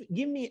a,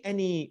 give me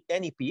any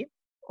P,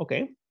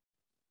 okay,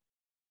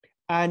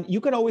 and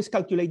you can always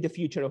calculate the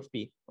future of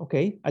P,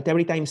 okay? At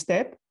every time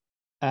step,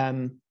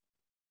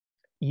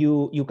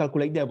 you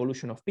calculate the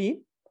evolution of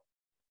P.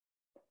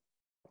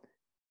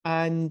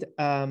 And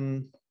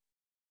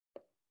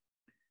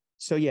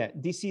so yeah,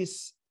 this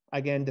is,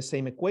 again, the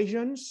same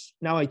equations.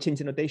 Now I change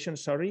the notation,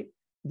 sorry.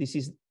 This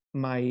is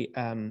my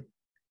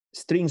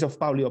strings of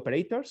Pauli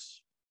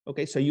operators.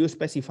 Okay, so U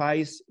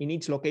specifies in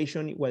each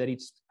location whether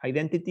it's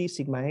identity,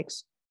 sigma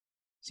x,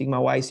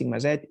 sigma y, sigma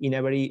z in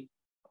every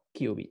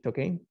qubit,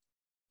 okay?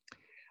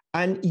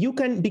 And you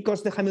can,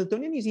 because the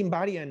Hamiltonian is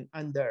invariant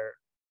under,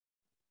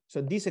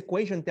 so this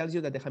equation tells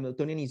you that the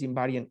Hamiltonian is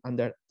invariant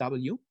under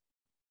W.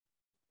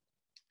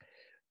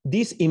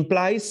 This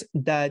implies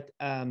that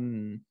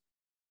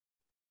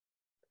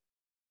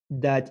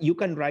that you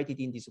can write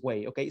it in this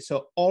way, okay?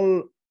 So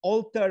all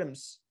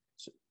terms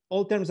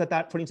that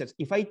are, for instance,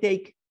 if I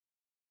take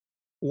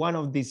one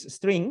of these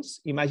strings,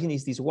 imagine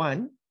it's this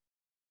one,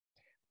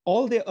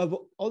 all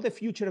the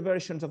future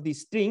versions of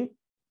this string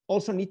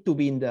also need to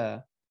be in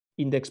the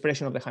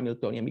expression of the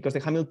Hamiltonian, because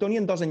the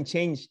Hamiltonian doesn't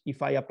change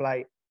if I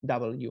apply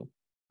W,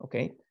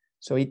 okay?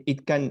 So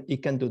it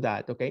can do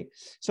that, okay?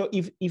 So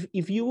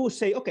if you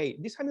say, okay,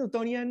 this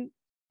Hamiltonian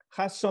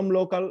has some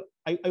local,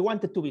 I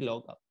want it to be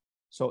local.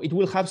 So it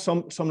will have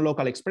some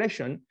local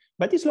expression,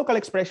 but this local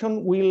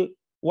expression will,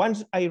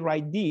 once I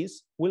write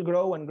this, will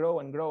grow and grow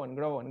and grow and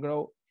grow and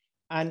grow.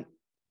 And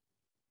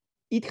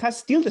it has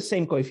still the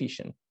same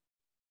coefficient.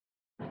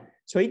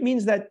 So it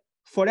means that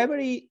for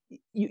every,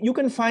 you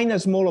can find a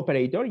small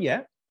operator,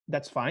 yeah,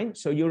 that's fine.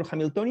 So your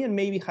Hamiltonian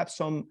maybe have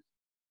some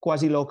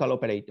quasi-local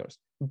operators,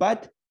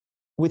 but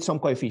with some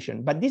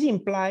coefficient. But this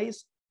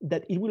implies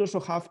that it will also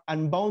have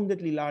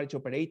unboundedly large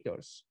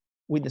operators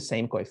with the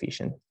same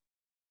coefficient.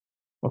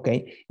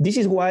 Okay, this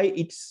is why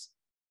it's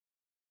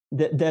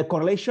the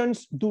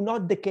correlations do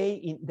not decay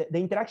in the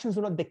interactions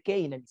do not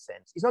decay in any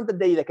sense. It's not that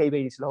they decay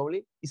very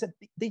slowly, it's that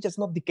they just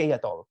not decay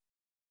at all.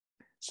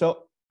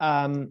 So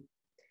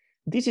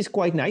this is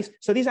quite nice.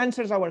 So this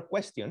answers our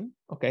question.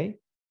 Okay,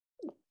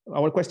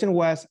 our question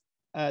was,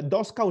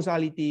 does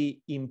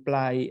causality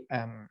imply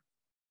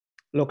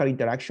local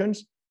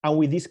interactions? And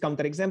with this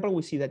counterexample,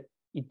 we see that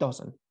it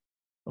doesn't.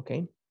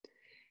 Okay,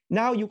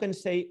 now you can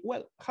say,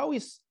 well, how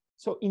is,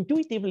 so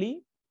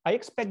intuitively, I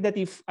expect that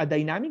if a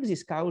dynamics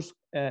is causal,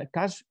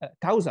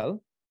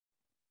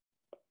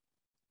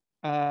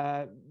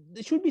 there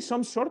should be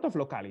some sort of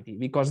locality,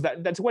 because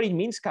that's what it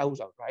means,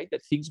 causal, right?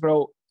 That things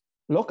grow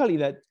locally,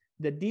 that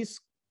this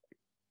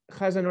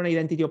has a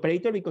non-identity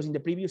operator, because in the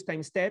previous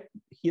time step,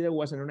 here there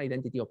was a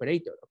non-identity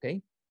operator,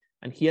 okay?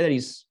 And here there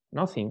is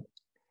nothing.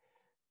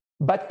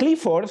 But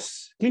Clifford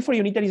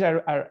unitaries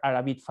are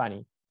a bit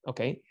funny,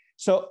 okay?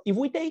 So if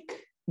we take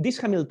this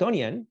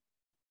Hamiltonian,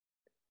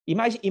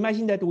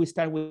 imagine that we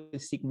start with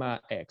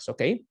sigma x,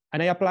 okay?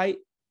 And I apply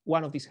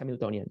one of these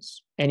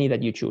Hamiltonians, any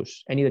that you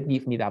choose, any that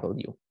give me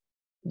W,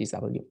 this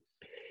W.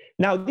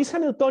 Now, this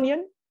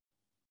Hamiltonian,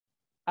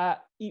 as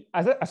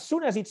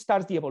soon as it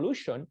starts the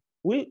evolution,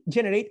 will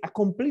generate a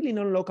completely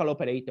non-local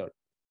operator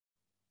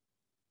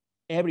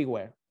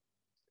everywhere.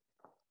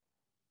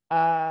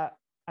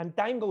 And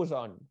time goes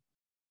on,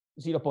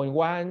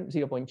 0.1,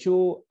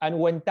 0.2, and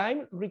when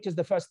time reaches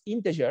the first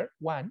integer,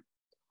 1,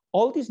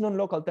 all these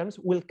non-local terms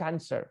will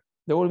cancel.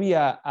 There will be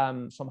a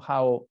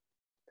somehow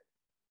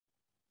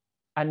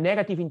a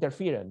negative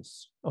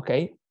interference,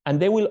 okay? And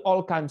they will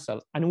all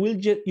cancel, and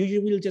usually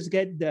we'll just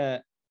get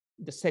the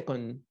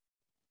second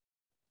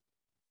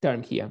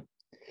term here.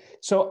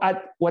 So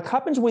what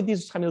happens with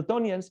these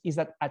Hamiltonians is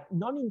that at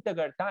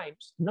non-integer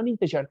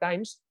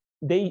times,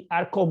 they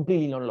are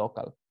completely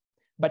non-local.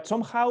 But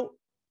somehow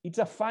it's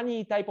a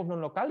funny type of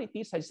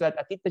non-locality, such that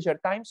at integer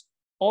times,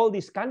 all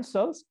this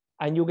cancels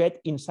and you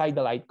get inside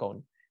the light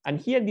cone. And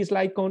here, this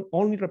light cone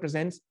only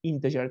represents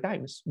integer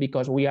times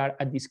because we are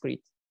at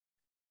discrete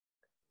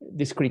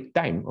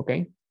time,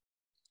 okay?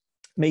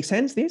 Make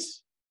sense,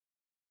 this?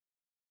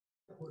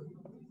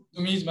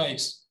 To me, it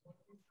makes.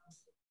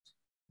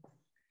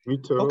 Me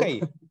too.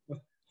 Okay,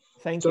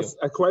 thank you. Just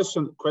a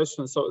question.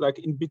 So, like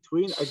in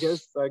between, I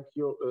guess, like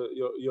your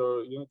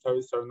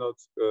unitaries are not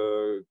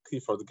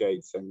Clifford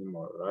gates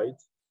anymore, right?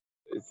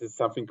 It's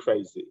something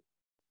crazy.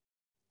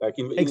 Like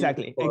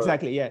exactly,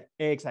 yeah,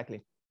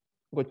 exactly.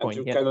 Good point.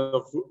 And you kind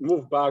of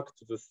move back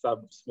to the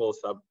small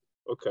sub.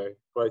 Okay,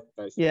 quite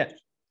nice. Yeah,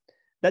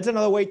 that's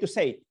another way to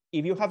say it.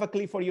 If you have a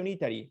Clifford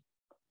unitary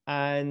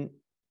and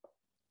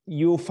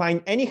you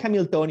find any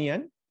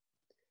Hamiltonian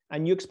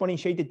and you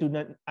exponentiate it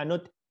to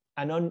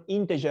a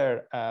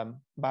non-integer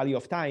value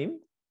of time,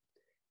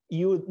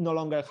 you no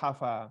longer have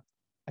a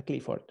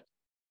Clifford.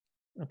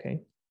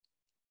 Okay.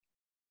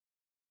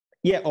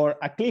 Yeah, or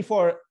a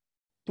Clifford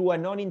to a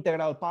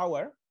non-integral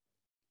power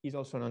is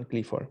also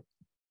non-Clifford,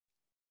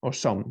 or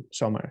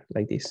somewhere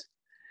like this.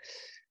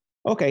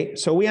 Okay,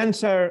 so we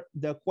answer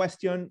the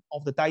question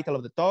of the title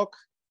of the talk.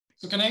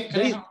 So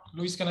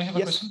Luis, can I have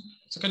a question?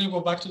 So can you go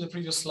back to the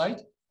previous slide?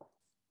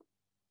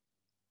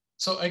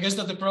 So I guess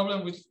that the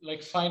problem with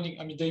like finding,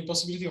 I mean, the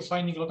impossibility of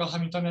finding local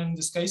Hamiltonian in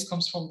this case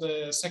comes from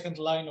the second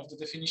line of the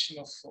definition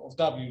of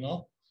W,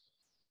 no?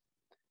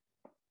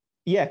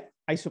 Yeah,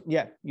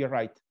 you're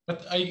right.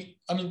 But I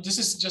mean, this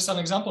is just an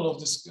example of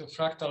this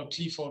fractal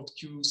Clifford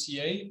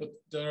QCA, but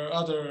there are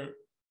other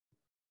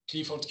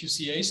Clifford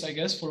QCAs, I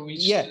guess, for which...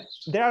 Yeah,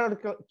 there are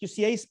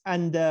QCAs,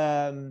 and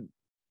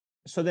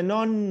so the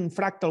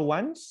non-fractal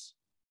ones,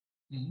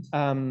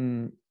 I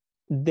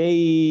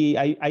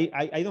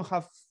don't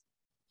have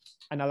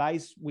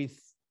analyzed with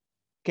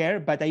care,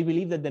 but I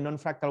believe that the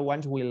non-fractal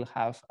ones will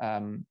have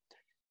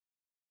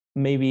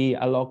maybe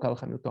a local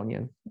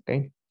Hamiltonian,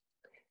 okay?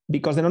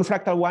 Because the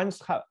non-fractal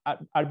ones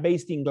are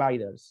based in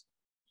gliders.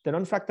 The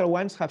non-fractal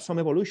ones have some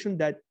evolution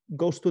that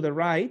goes to the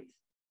right,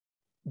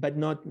 but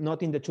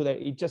not in the to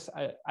the. It just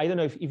I don't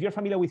know if you're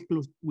familiar with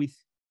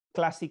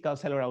classical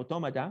cellular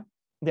automata.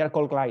 They are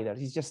called gliders.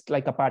 It's just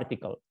like a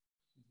particle.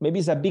 Maybe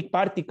it's a big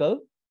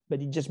particle,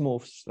 but it just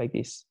moves like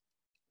this.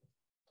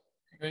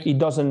 Okay. It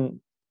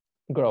doesn't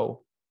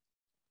grow.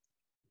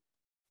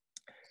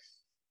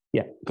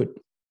 Yeah, good.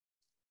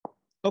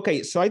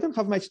 Okay, so I don't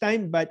have much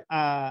time, but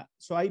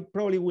so I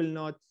probably will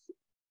not.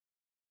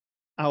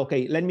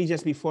 Okay, let me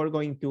just, before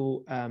going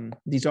to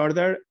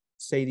disorder,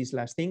 say these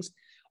last things.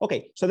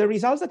 Okay, so the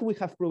results that we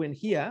have proven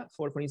here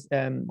for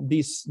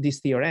this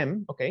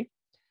theorem, okay,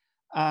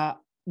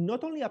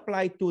 not only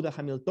apply to the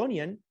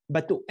Hamiltonian,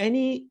 but to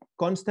any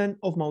constant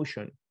of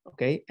motion,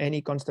 okay,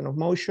 any constant of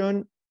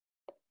motion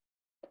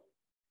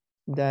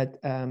that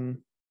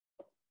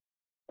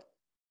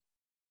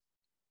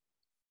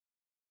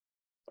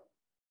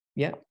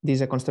Yeah, this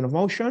is a constant of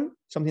motion,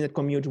 something that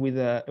commutes with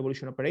the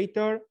evolution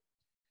operator.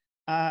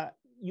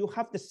 You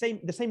have the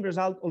same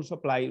result also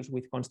applies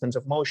with constants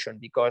of motion,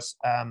 because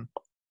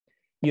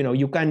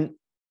you can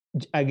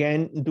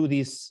again do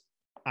this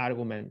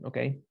argument,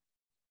 okay,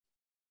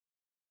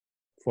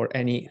 for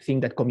anything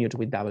that commutes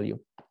with W.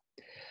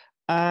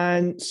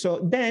 And so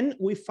then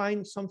we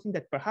find something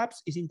that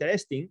perhaps is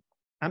interesting.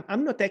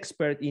 I'm not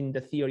expert in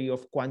the theory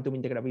of quantum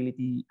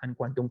integrability and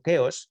quantum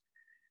chaos,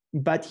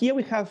 but here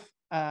we have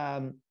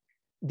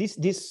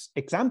this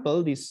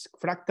example, this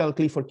fractal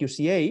Clifford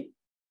QCA,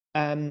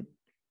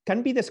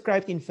 can be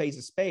described in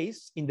phase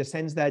space, in the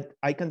sense that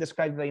I can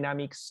describe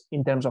dynamics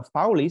in terms of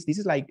Paulis. This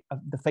is like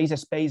the phase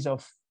space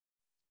of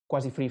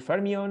quasi-free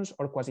fermions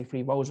or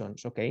quasi-free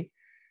bosons, okay?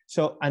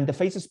 So, and the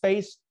phase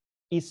space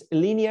is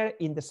linear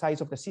in the size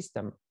of the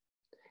system.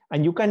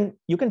 And you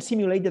can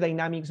simulate the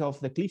dynamics of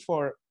the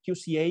Clifford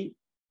QCA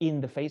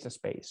in the phase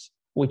space,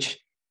 which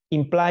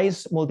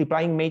implies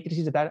multiplying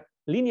matrices that are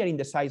linear in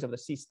the size of the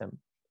system.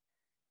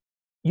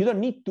 You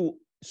don't need to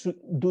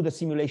do the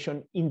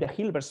simulation in the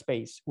Hilbert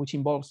space, which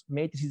involves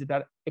matrices that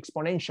are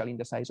exponential in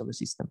the size of the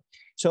system.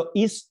 So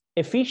it's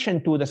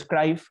efficient to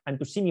describe and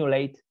to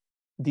simulate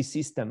this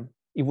system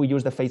if we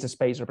use the phase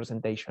space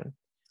representation,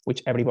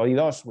 which everybody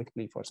does with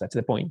Cliffords. That's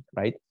the point,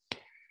 right?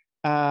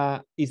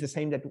 It's the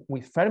same that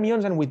with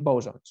fermions and with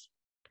bosons.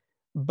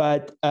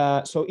 But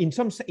so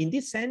in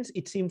this sense,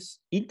 it seems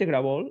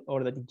integrable,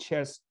 or that it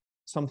shares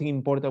something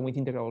important with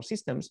integrable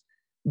systems,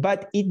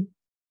 but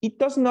it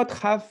does not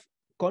have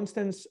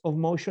constants of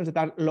motions that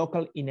are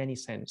local in any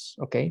sense,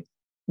 okay?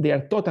 They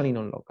are totally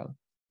non-local.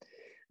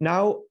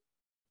 Now,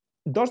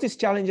 does this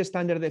challenge a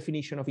standard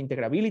definition of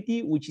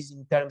integrability, which is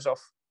in terms of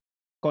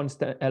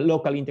constant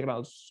local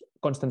integrals,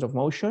 constants of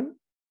motion?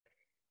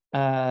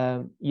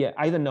 Yeah,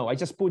 I don't know. I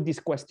just put this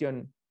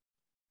question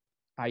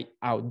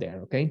out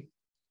there, okay?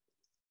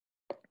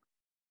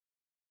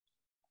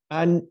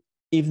 And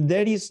if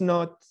there is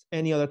not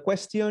any other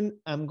question,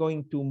 I'm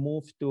going to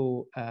move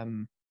to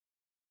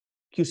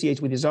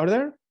QCAs with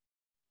disorder.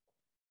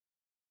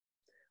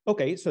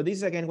 Okay, so this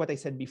is again what I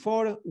said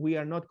before. We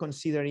are not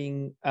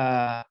considering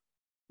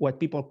what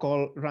people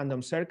call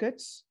random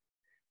circuits.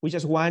 We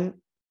just want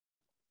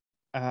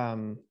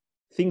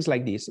things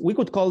like this. We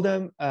could call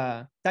them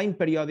time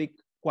periodic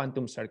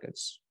quantum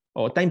circuits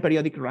or time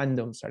periodic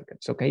random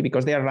circuits, okay,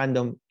 because they are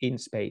random in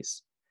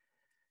space.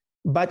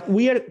 But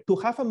we are to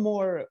have a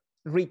more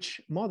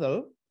rich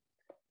model,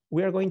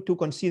 we are going to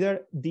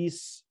consider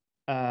this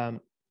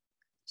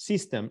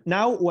system.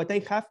 Now, what I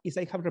have is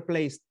I have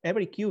replaced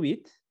every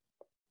qubit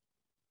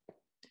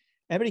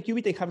I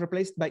have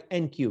replaced by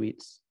n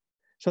qubits.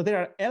 So there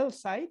are L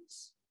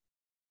sites,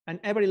 and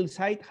every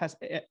site has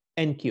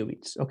n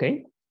qubits,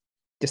 okay?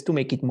 Just to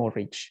make it more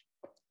rich.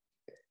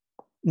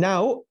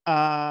 Now,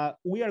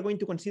 we are going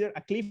to consider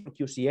a Clifford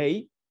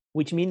QCA,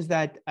 which means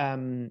that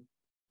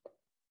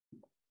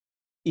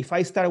if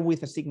I start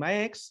with a sigma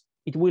x,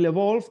 it will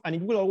evolve, and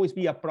it will always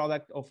be a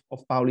product of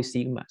Pauli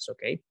sigmas,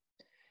 okay?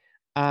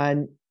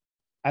 And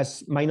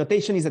as my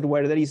notation is that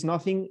where there is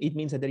nothing, it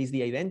means that there is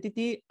the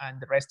identity, and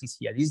the rest is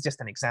here. This is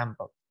just an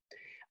example.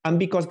 And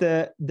because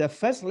the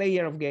first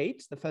layer of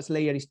gates, the first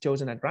layer is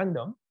chosen at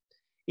random,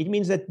 it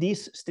means that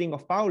this string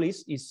of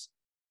Paulis is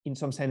in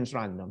some sense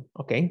random,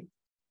 okay?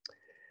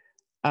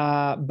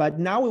 But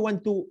now we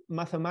want to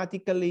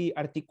mathematically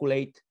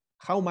articulate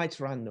how much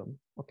random,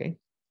 okay?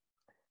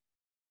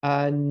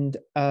 And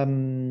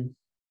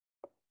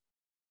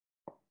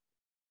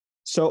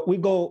so we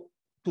go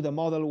to the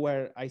model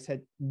where I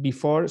said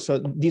before. So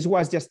this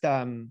was just,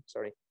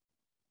 sorry.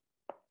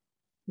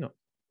 No.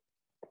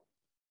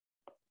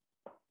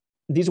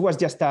 This was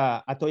just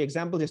a toy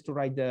example just to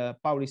write the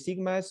Pauli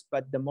sigmas,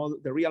 but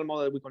the real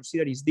model we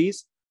consider is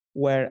this,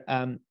 where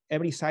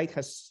every site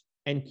has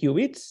n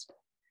qubits.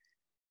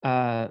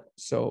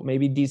 So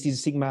maybe this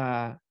is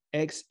sigma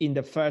x in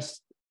the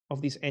first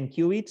of these n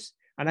qubits.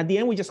 And at the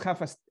end, we just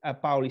have a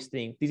Pauli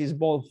string. This is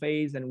bold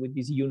phase and with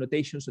this U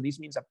notation. So this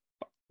means a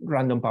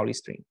random Pauli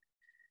string.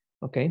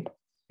 Okay.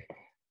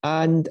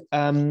 And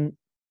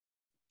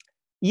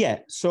yeah,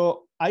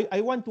 so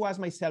I want to ask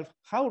myself,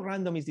 how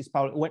random is this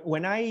Pauli?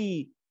 When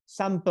I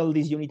sample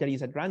these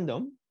unitaries at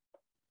random,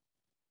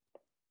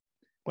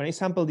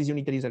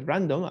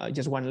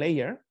 just one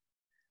layer,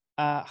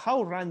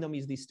 how random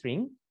is this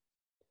string?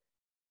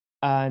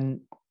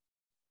 And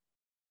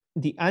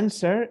the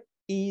answer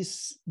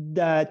is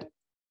that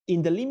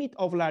in the limit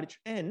of large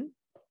n,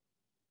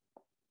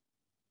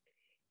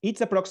 it's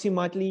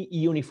approximately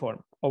uniform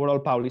overall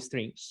Pauli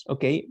strings,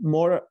 okay?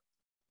 More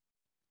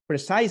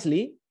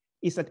precisely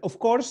is that, of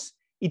course,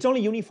 it's only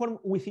uniform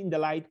within the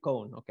light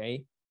cone,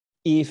 okay?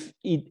 If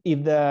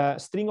the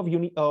string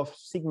of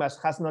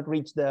sigmas has not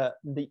reached the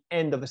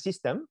end of the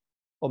system,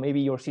 or maybe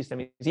your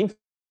system is infinite,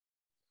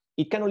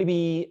 it can only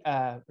be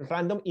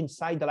random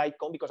inside the light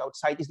cone because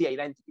outside is the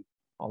identity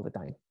all the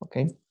time,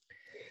 okay?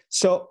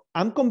 So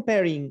I'm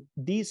comparing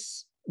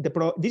this,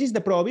 this is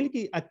the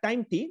probability at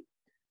time t.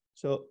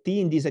 So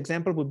t in this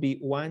example would be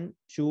 1,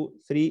 2,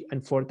 3,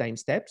 and 4 time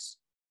steps.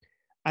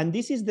 And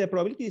this is the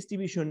probability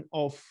distribution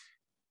of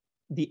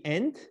the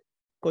end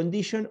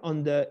condition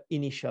on the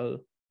initial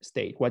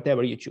state,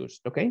 whatever you choose,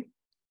 okay?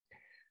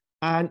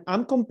 And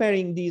I'm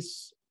comparing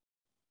this,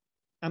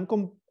 I'm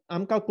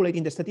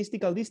calculating the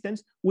statistical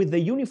distance with the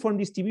uniform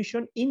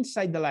distribution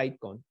inside the light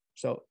cone.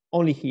 So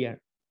only here,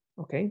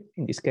 okay,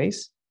 in this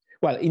case.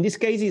 Well, in this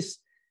case,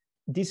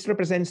 this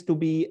represents to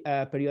be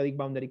periodic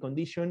boundary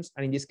conditions.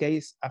 And in this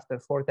case, after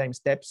 4 time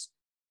steps,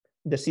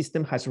 the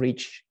system has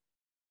reached,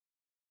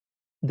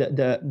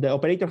 the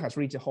operator has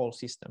reached the whole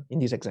system in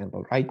this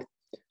example, right?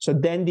 So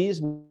then this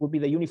would be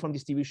the uniform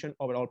distribution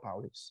over all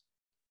Paulis.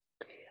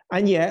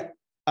 And yeah,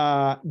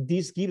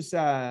 this gives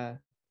a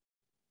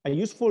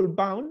useful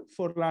bound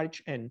for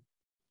large n.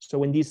 So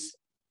when this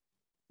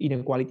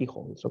inequality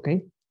holds,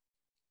 okay?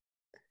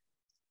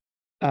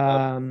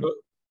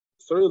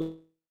 Sorry,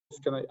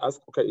 can I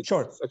ask? Okay, it's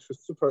actually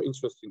super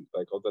interesting,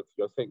 like all that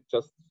you're saying.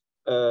 Just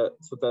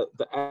so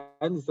the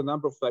n is the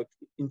number of like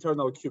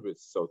internal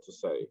qubits, so to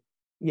say.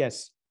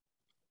 Yes.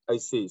 I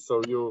see.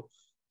 So you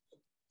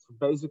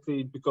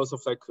basically, because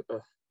of like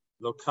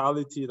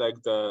locality, like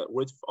the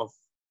width of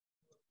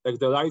like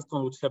the light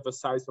cone would have a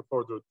size of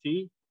order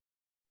t,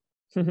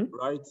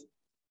 right?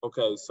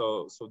 Okay,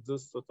 so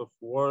this sort of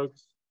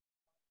works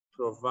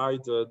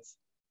provided.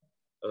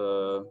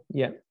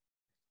 Yeah,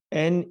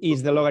 n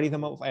is the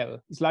logarithm of L.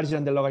 It's larger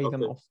than the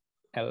logarithm of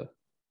L.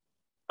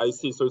 I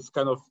see. So it's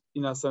kind of,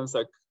 in a sense,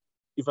 like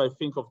if I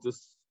think of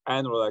this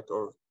n or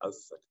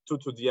as like 2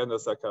 to the n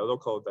as like a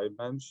local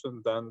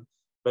dimension, then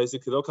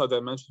basically local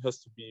dimension has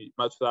to be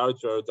much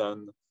larger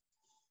than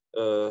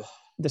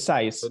the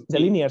size, the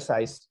linear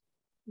size.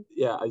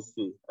 Yeah, I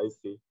see.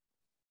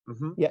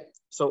 Yeah.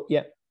 So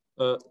yeah.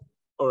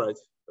 All right.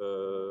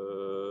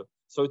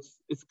 So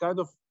it's kind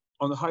of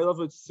on a high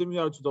level, it's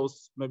similar to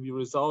those maybe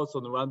results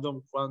on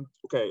random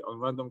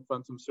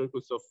quantum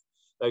circuits of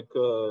like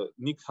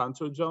Nick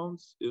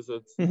Hunter-Jones. Is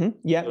it?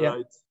 Yeah.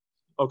 Right.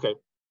 Okay.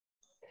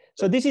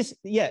 So this is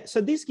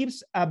So this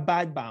gives a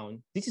bad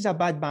bound. This is a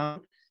bad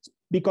bound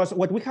because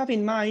what we have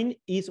in mind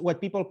is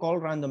what people call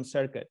random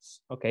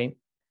circuits. Okay.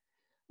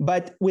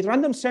 But with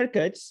random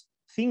circuits,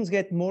 things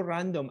get more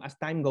random as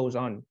time goes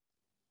on.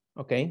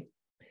 Okay.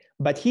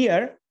 But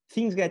here,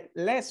 things get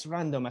less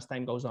random as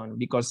time goes on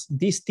because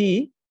this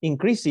t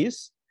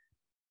increases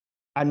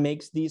and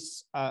makes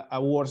this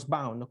a worse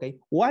bound. Okay.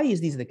 Why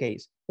is this the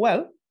case?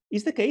 Well,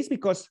 it's the case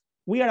because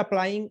we are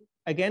applying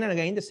again and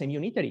again the same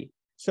unitary.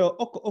 So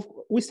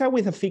we start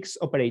with a fixed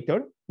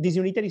operator. This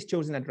unitary is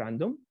chosen at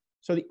random.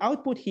 So the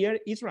output here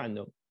is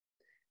random.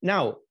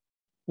 Now,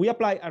 we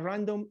apply a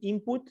random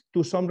input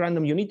to some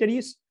random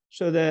unitaries.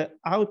 So the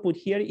output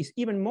here is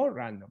even more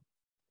random.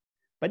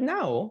 But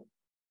now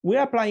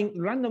we're applying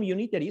random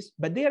unitaries,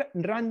 but they're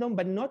random,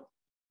 but not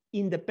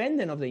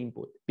independent of the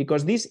input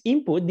because this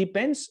input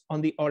depends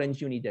on the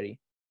orange unitary.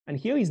 And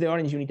here is the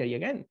orange unitary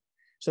again.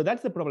 So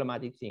that's the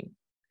problematic thing.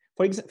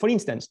 For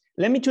instance,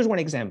 let me choose one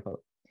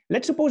example.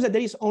 Let's suppose that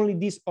there is only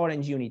this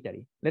orange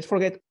unitary. Let's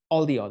forget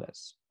all the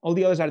others. All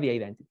the others are the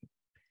identity.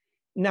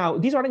 Now,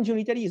 this orange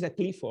unitary is a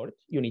Clifford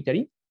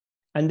unitary,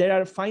 and there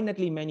are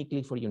finitely many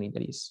Clifford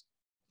unitaries.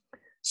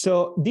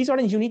 So this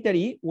orange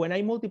unitary, when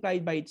I multiply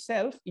it by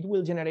itself, it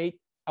will generate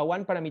a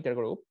 1-parameter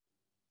group,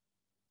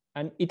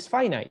 and it's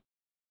finite.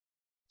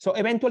 So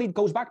eventually it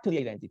goes back to the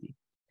identity.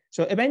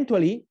 So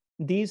eventually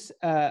this,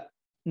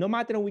 no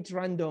matter which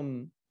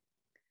random,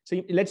 so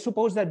let's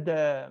suppose that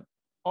the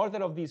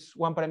order of this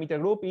 1-parameter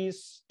group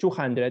is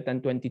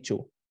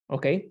 222,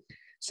 okay?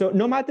 So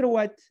no matter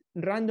what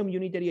random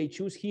unitary I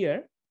choose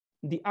here,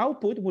 the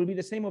output will be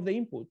the same of the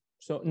input.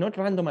 So not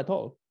random at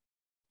all,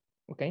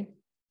 okay?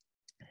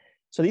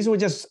 So this was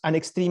just an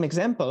extreme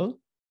example,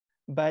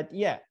 but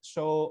yeah,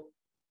 so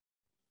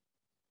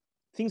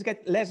things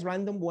get less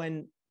random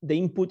when the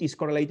input is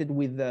correlated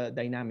with the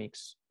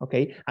dynamics,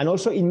 okay? And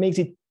also it makes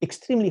it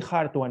extremely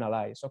hard to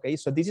analyze, okay?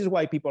 So this is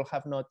why people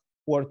have not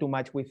worked too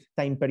much with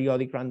time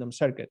periodic random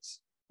circuits,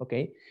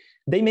 okay?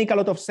 They make a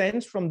lot of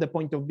sense from the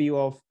point of view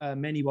of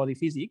many body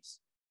physics,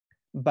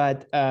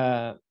 but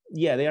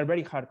yeah, they are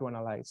very hard to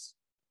analyze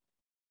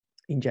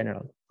in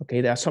general, okay?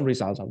 There are some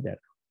results out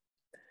there.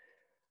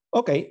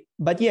 Okay,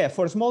 but yeah,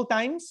 for small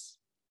times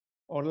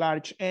or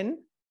large n,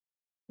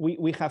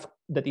 we have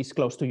that is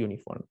close to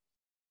uniform.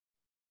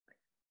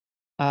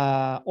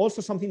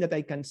 Also, something that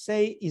I can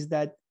say is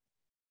that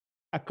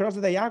across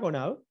the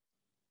diagonal,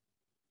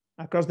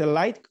 across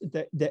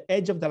the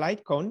edge of the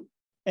light cone,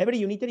 every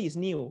unitary is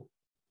new.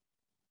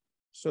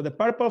 So the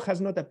purple has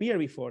not appeared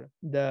before.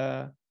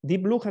 The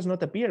deep blue has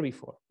not appeared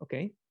before,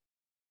 okay?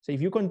 So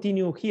if you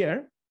continue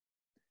here,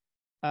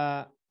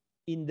 let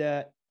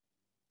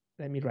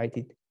me write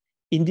it.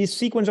 In this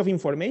sequence of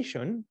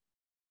information,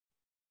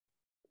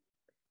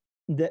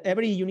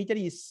 every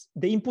unitary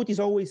the input is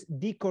always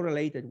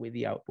decorrelated with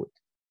the output.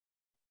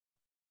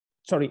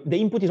 Sorry, the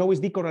input is always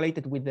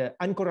decorrelated with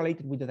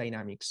uncorrelated with the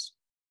dynamics,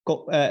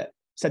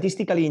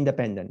 statistically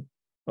independent,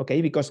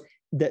 okay? Because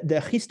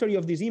the history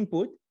of this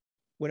input,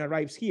 when it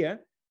arrives here,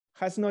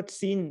 has not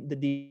seen the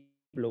deep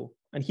blue,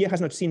 and here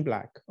has not seen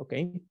black,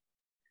 okay?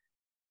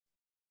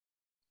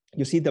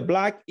 You see the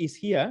black is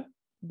here,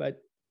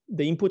 but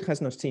the input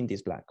has not seen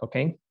this black,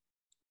 okay?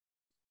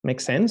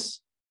 Makes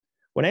sense?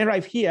 When I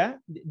arrive here,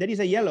 there is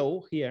a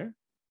yellow here,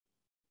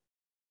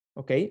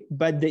 okay?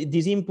 But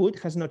this input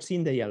has not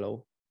seen the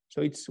yellow.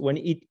 So it's when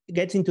it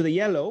gets into the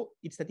yellow,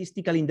 it's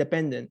statistically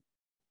independent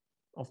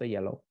of the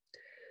yellow.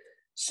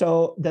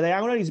 So the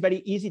diagonal is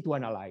very easy to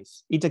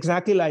analyze. It's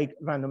exactly like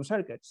random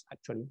circuits,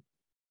 actually.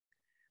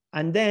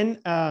 And then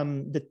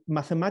the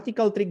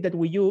mathematical trick that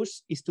we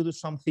use is to do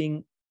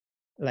something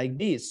like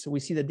this. So we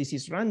see that this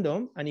is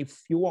random. And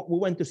if we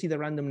want to see the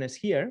randomness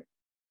here,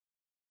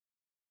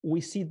 we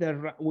see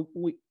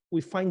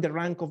we find the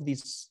rank of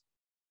this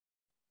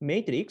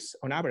matrix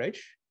on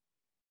average.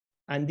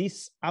 And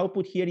this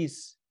output here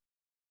is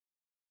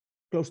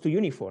close to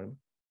uniform.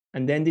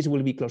 And then this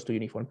will be close to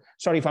uniform.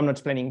 Sorry if I'm not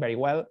explaining very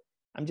well.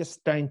 I'm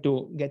just trying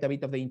to get a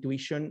bit of the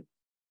intuition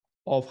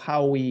of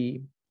how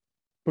we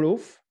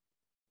prove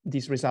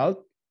this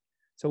result.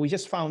 So we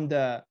just found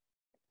the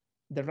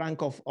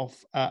rank of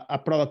a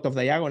product of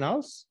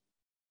diagonals,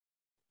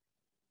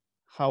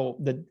 how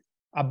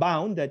a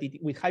bound that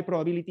with high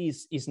probability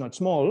is not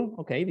small,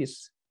 okay,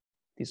 this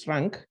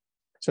rank.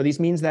 So this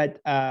means that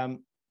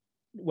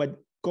what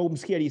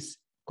comes here is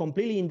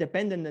completely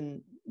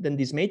independent than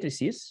these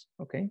matrices,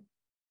 okay?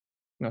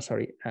 No,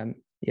 sorry,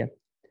 yeah.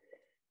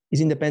 Is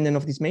independent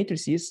of these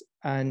matrices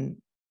and,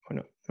 oh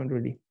no, not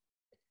really.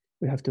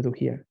 We have to do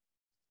here.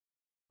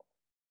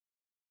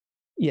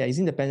 Yeah, it's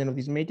independent of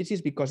these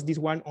matrices because this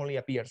one only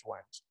appears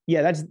once.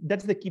 Yeah,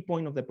 that's the key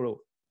point of the proof,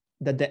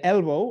 that the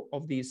elbow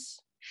of this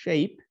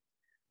shape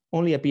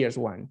only appears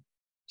one.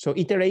 So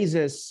it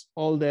erases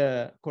all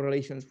the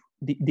correlations.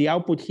 The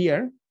output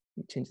here,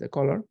 change the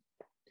color.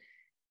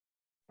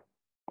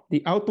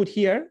 The output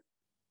here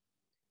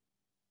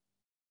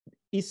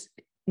is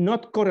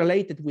not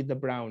correlated with the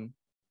brown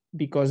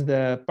because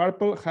the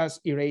purple has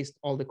erased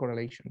all the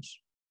correlations.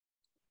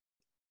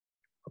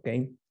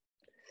 Okay.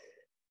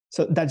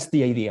 So that's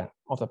the idea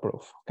of the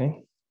proof,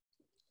 okay?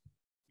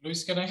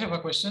 Luis, can I have a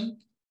question?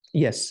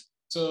 Yes.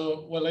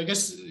 So, well, I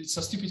guess it's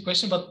a stupid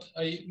question, but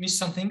I missed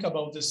something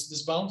about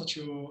this bound that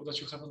you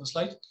have on the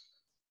slide.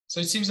 So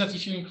it seems that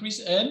if you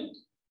increase n,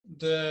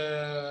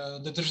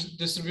 the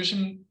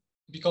distribution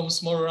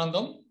becomes more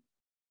random.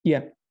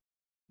 Yeah.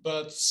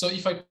 But so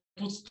if I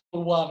put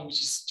one,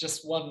 which is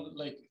just one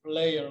like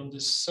layer on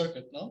this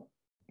circuit, no?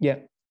 Yeah.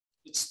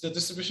 The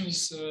distribution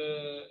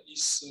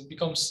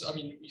becomes, I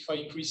mean, if I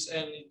increase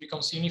n, it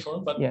becomes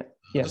uniform, but yeah.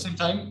 At the same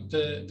time,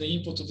 the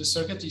input to the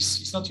circuit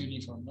is not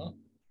uniform, no?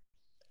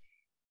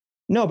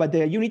 No, but the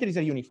unitaries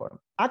are uniform.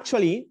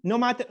 Actually, no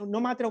matter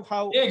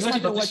how. Yeah,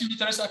 exactly. No but the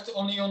unitaries act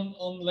only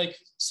on like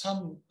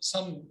some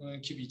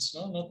qubits,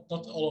 no?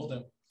 Not all of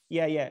them.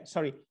 Yeah.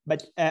 Sorry,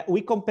 but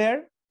we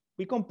compare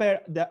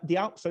the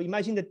out. So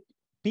imagine that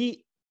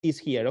P is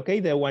here, okay,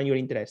 the one you're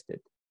interested.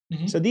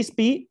 Mm-hmm. So this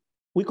P,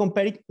 we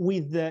compare it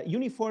with the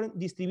uniform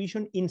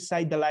distribution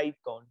inside the light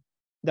cone.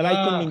 The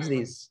light cone means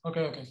this.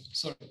 Okay.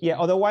 Sorry. Yeah.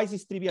 Otherwise,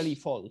 it's trivially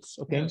false.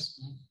 Okay.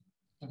 Yes.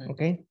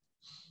 Okay.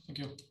 Thank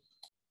you.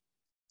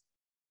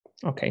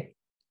 Okay.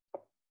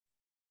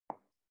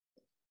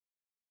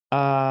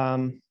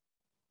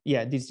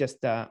 Yeah, this is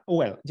just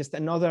just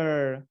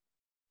another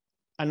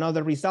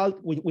result.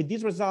 With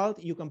this result,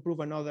 you can prove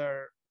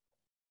another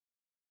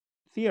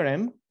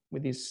theorem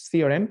with this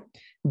theorem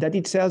that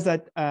it says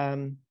that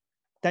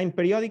time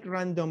periodic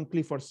random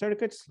Clifford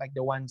circuits, like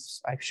the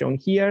ones I've shown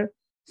here,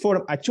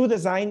 form a true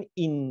design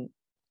in.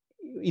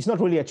 It's not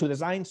really a true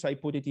design, so I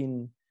put it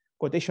in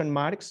quotation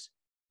marks.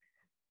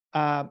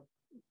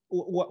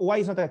 Why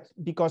is not that?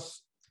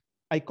 Because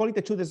I call it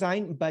a true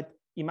design, but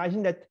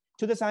imagine that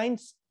true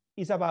designs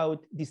is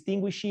about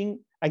distinguishing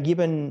a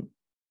given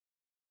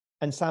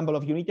ensemble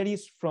of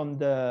unitaries from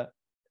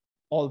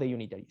all the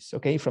unitaries,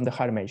 okay, from the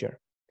hard measure.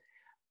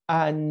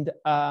 And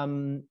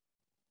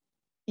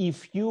you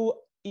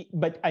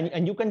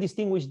can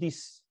distinguish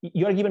this,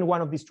 you are given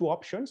one of these two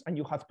options and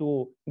you have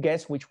to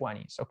guess which one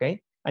is,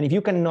 okay? And if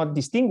you cannot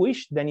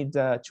distinguish, then it's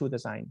a true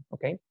design,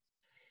 okay?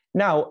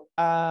 Now,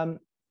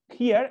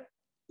 here,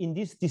 in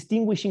this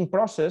distinguishing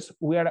process,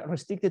 we are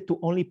restricted to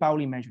only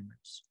Pauli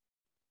measurements.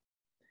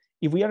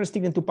 If we are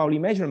restricted to Pauli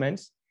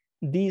measurements,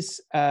 this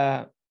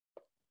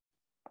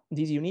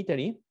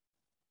unitary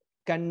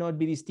cannot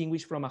be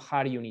distinguished from a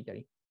hard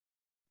unitary,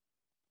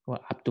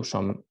 well, up to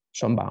some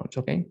bounds,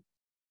 okay?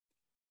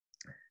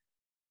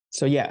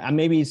 So yeah,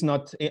 maybe it's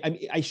not,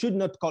 I should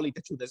not call it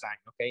a true design,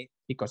 okay?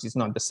 Because it's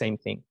not the same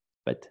thing,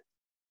 but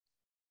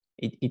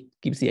it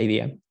gives the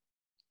idea.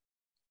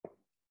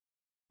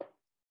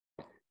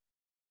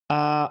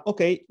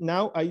 Okay,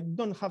 now I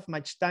don't have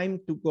much time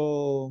to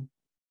go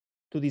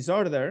to this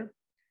order,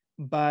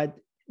 but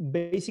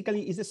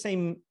basically it's the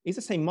same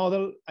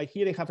model.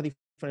 Here I have a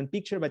different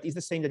picture, but it's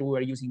the same that we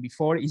were using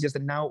before. It's just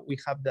that now we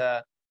have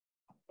the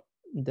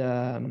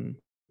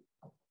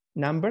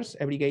numbers.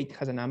 Every gate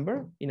has a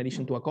number in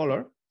addition to a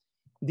color.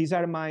 These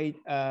are my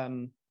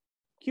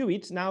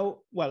qubits. Now,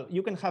 well,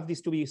 you can have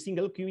this to be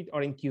single qubit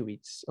or in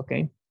qubits,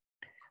 okay?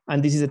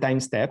 And this is a time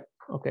step,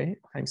 okay,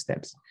 time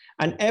steps.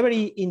 And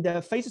in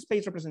the phase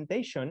space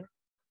representation,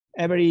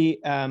 every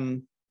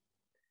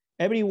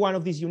one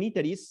of these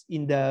unitaries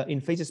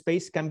in phase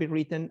space can be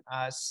written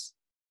as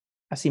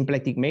a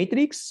symplectic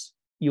matrix.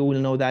 You will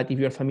know that if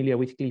you're familiar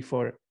with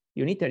Clifford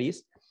unitaries.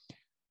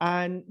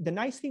 And the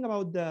nice thing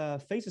about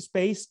the phase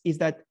space is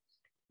that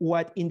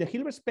what in the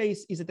Hilbert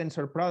space is a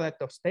tensor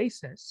product of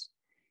spaces,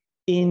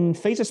 in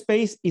phase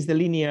space is the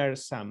linear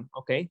sum,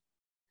 okay?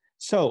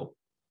 So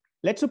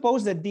let's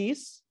suppose that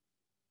this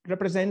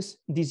represents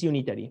this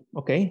unitary,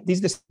 okay? This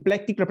is the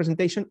symplectic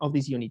representation of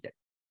this unitary.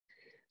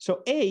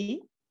 So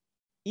A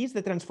is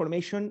the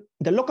transformation,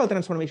 the local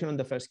transformation on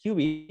the first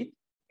qubit.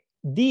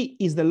 D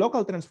is the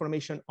local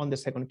transformation on the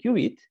second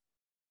qubit.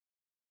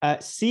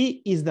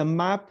 C is the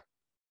map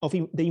of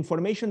the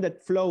information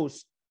that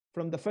flows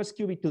from the first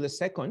qubit to the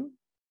second.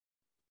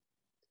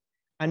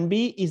 And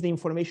B is the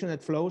information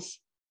that flows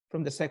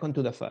from the second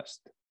to the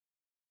first.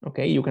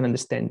 Okay, you can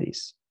understand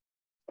this.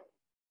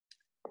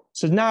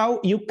 So now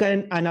you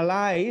can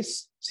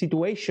analyze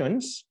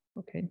situations,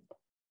 okay,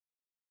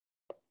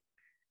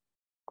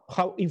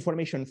 how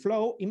information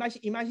flow.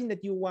 Imagine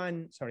that you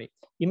want,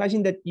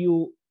 imagine that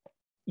you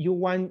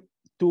want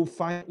to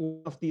find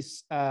one of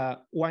these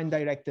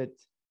one-directed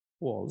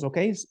walls,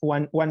 okay,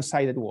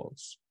 one-sided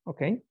walls,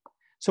 okay.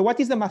 So what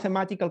is the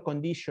mathematical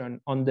condition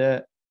on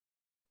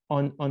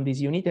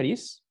these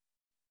unitaries,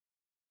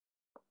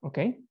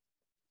 okay,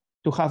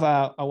 to have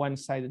a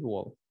one-sided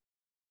wall?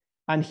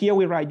 And here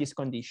we write this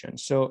condition.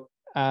 So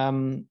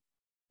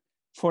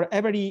for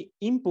every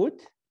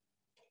input,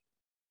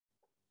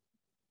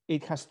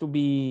 it has to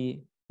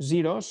be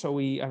 0. So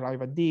we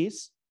arrive at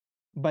this.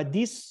 But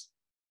this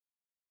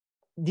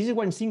is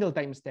one single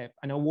time step,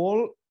 and a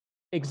wall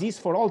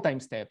exists for all time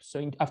steps.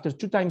 So after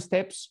 2 time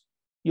steps,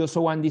 you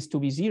also want this to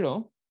be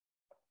 0.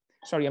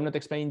 Sorry, I'm not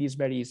explaining this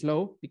very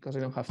slow because I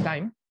don't have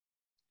time.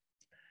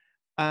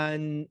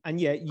 And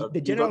yeah,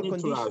 the general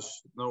condition. You don't need to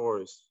rush. No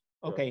worries.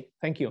 Okay, yeah.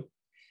 Thank you.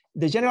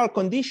 The general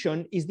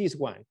condition is this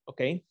one,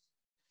 okay?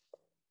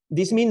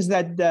 This means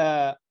that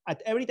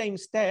at every time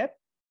step,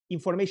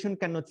 information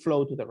cannot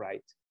flow to the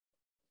right.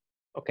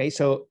 Okay,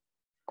 so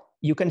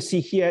you can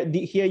see here,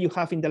 here you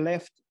have in the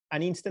left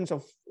an instance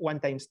of 1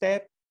 time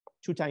step,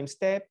 2 time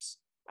steps,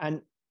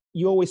 and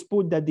you always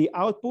put that the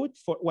output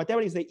for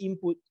whatever is the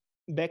input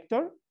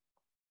vector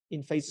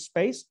in phase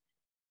space,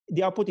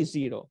 the output is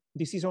 0.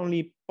 This is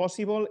only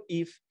possible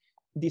if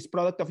this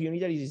product of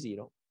unitaries is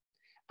 0.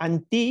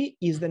 And T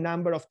is the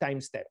number of time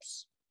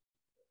steps.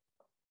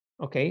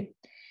 Okay.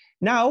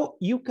 Now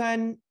you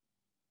can,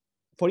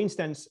 for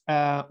instance,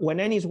 when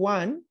n is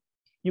 1,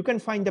 you can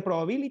find the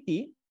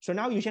probability. So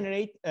now you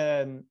generate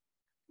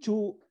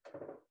two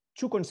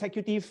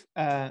consecutive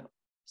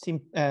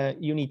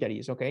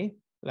unitaries. Okay,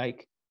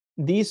 like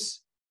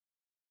this.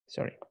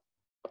 Sorry,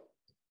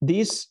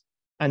 this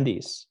and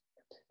this.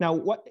 Now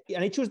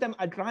and I choose them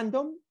at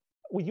random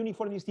with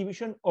uniform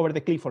distribution over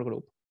the Clifford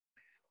group.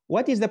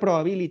 What is the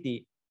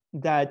probability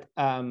that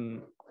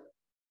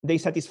they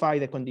satisfy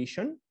the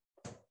condition?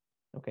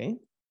 Okay,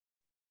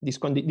 this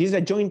is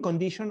a joint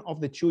condition of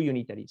the 2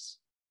 unitaries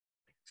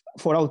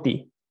for all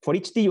t. For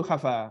each t, you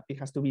have it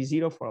has to be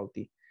 0 for all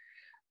t.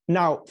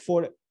 Now,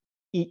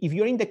 if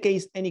you're in the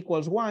case n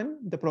equals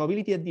 1, the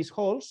probability that this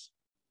holds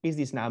is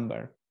this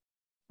number.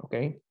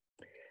 Okay,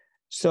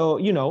 so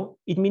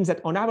it means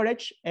that on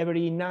average,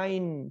 every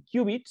 9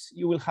 qubits,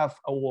 you will have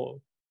a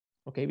wall.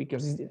 Okay,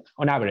 because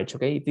on average,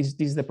 okay, this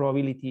is the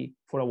probability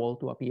for a wall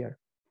to appear.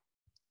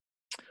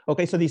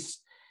 Okay, so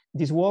these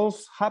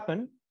walls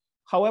happen.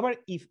 However,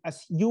 if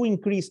as you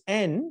increase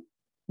n,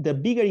 the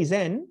bigger is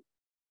n,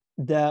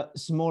 the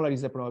smaller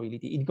is the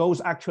probability. It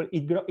goes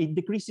it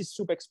decreases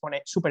super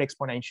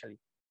exponentially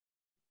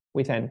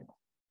with n.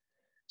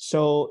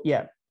 So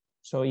yeah,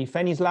 so if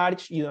n is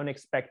large, you don't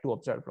expect to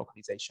observe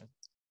localization.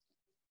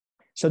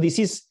 So this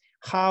is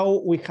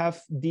how we have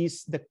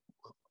this.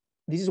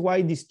 This is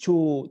why these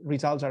 2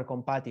 results are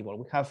compatible.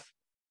 We have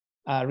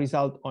a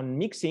result on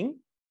mixing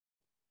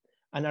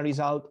and a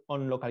result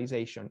on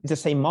localization. It's the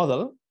same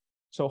model.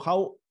 So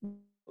how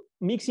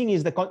mixing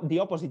is the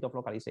opposite of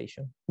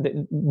localization.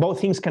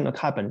 Both things cannot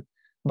happen,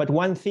 but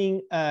one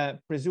thing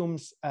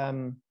presumes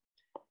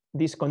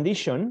this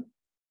condition,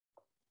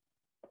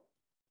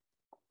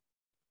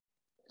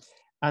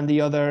 and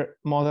the other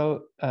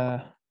model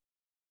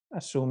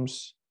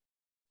assumes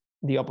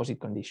the opposite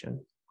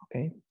condition.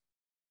 Okay.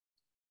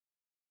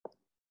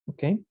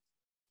 Okay.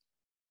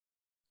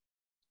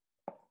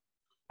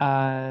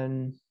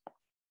 And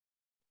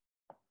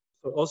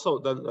so also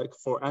then, like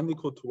for n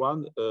equal to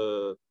 1,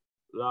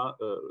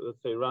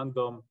 let's say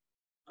random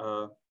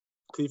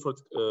Clifford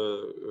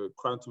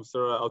quantum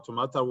theory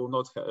automata will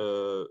not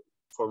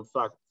form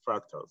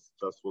fractals,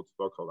 just would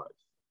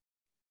localize.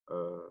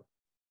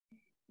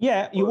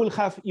 Yeah, you will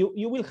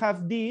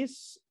have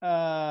this.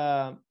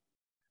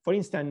 For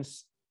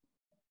instance,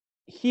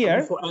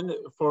 here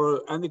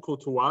for n equal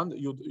to 1,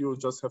 you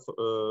just have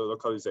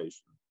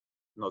localization,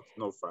 no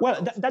fractals.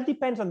 Well, that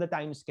depends on the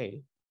time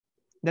scale.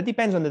 That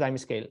depends on the time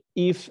scale.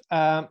 If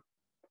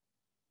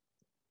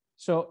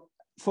so,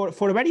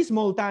 for very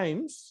small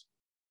times,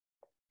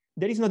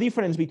 there is no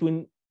difference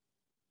between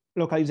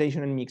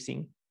localization and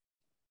mixing.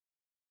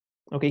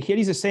 Okay, here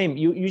is the same.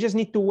 You just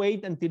need to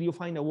wait until you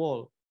find a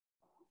wall.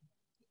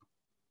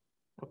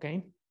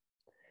 Okay,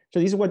 so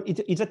this is what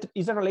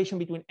it's a relation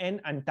between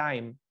n and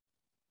time.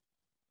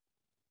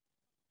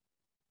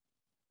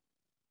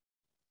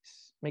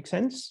 Make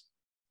sense?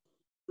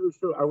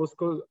 Sure. I was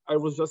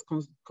just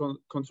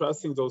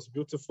contrasting those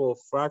beautiful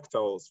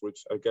fractals,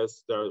 which I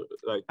guess they're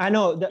like. I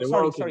know.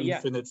 Sorry.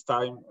 Infinite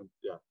time.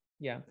 Yeah.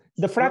 Yeah.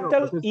 The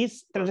fractal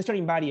is transition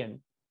invariant.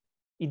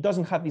 It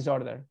doesn't have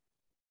disorder.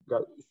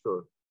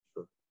 Sure.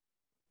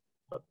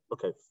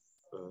 Okay.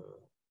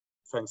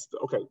 Thanks.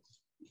 Okay.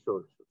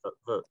 Sure.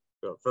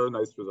 Very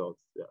nice results.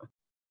 Yeah.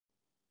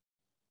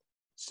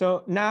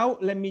 So now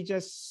let me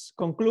just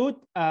conclude.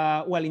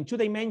 Well, in 2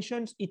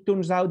 dimensions, it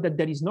turns out that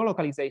there is no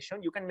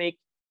localization. You can make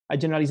a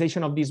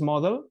generalization of this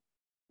model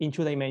in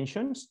 2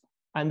 dimensions,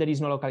 and there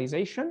is no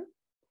localization.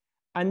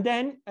 And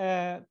then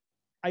I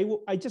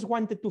just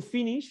wanted to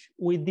finish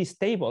with this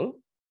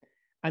table.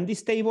 And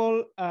this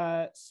table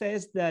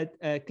says that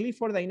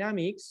Clifford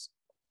dynamics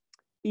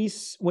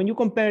is, when you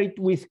compare it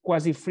with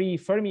quasi-free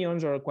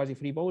fermions or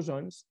quasi-free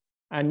bosons,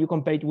 and you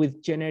compare it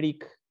with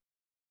generic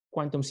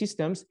quantum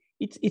systems,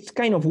 it's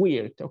kind of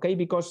weird, okay?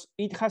 Because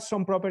it has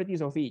some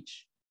properties of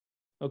each,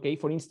 okay?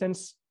 For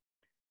instance,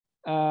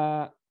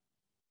 there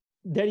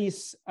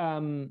is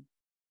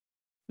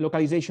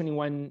localization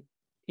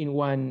in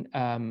one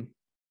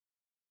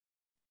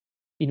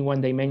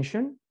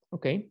dimension,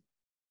 okay?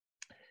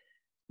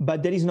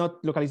 But there is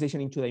not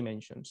localization in 2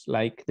 dimensions,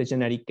 like the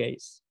generic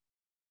case.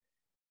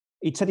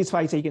 It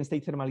satisfies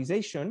eigenstate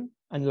thermalization,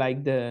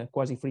 unlike the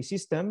quasi-free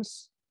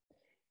systems.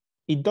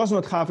 It does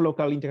not have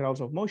local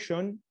integrals of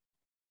motion.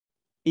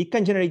 It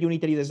can generate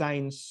unitary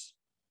designs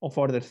of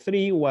order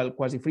 3, while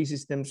quasi-free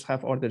systems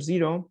have order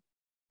 0.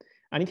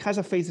 And it has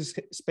a phase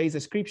space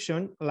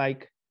description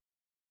like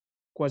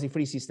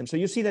quasi-free systems. So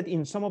you see that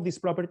in some of these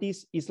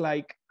properties, it's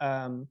like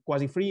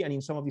quasi-free, and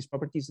in some of these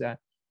properties,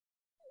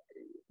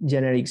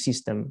 generic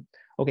system.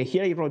 Okay,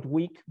 here I wrote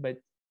weak, but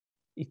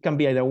it can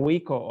be either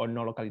weak or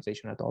no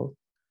localization at all.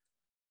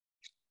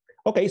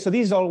 Okay, so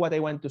this is all what I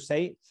want to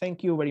say.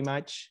 Thank you very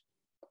much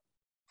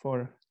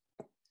for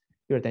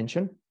your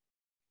attention.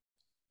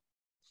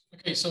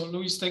 Okay, so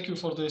Luis, thank you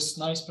for this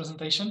nice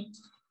presentation.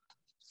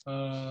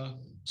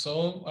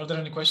 So are there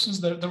any questions?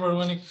 There were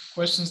many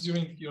questions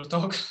during your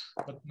talk,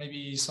 but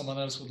maybe someone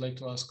else would like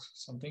to ask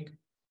something.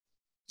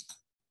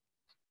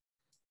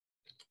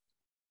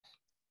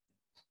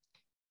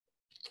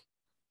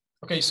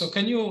 Okay, so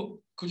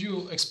could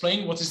you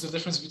explain what is the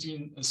difference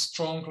between a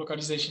strong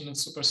localization and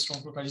super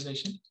strong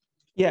localization?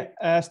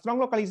 Yeah, strong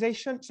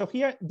localization. So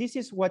here, this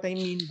is what I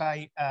mean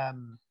by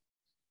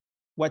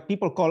what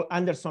people call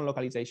Anderson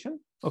localization.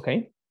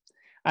 Okay,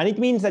 and it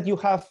means that you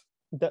have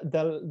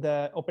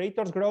the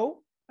operators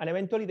grow and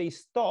eventually they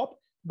stop,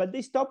 but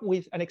they stop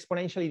with an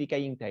exponentially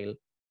decaying tail.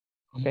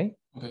 Okay.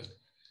 Okay.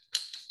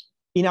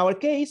 In our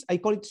case, I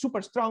call it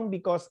super strong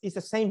because it's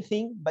the same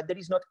thing, but there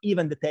is not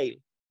even the tail.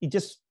 It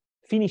just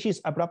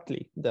finishes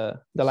abruptly, the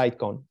light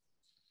cone.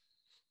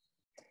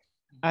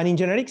 And in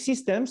generic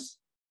systems,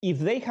 if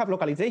they have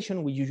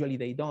localization, which usually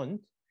they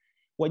don't,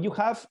 what you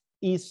have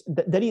is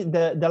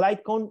the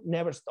light cone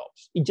never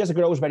stops. It just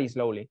grows very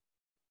slowly.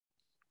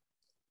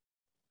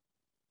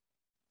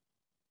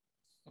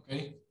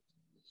 Okay.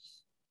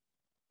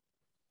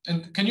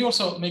 And can you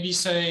also maybe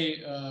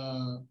say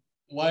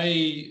why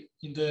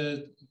in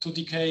the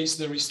 2D case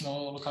there is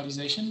no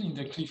localization in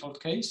the Clifford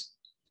case?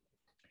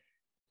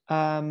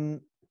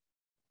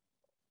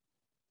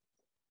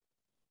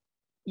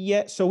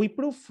 Yeah, so we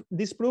prove,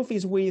 this proof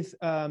is with,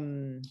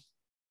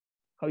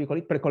 how you call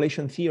it,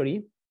 percolation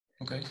theory.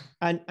 Okay.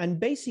 And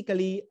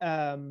basically,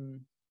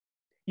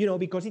 you know,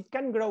 because it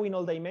can grow in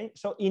all dimensions.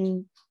 So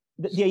in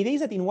the idea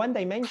is that in 1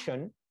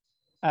 dimension,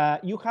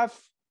 you have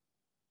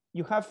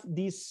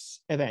this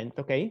event,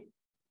 okay?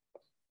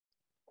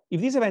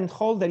 If this event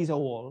holds, there is a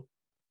wall.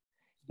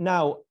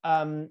 Now,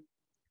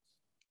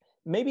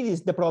 maybe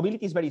the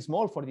probability is very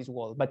small for this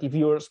wall, but if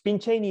your spin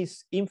chain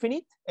is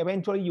infinite,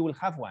 eventually you will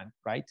have one,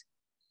 right?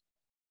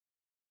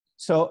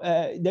 So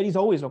there is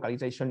always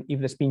localization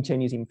if the spin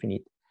chain is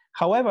infinite.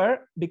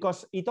 However,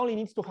 because it only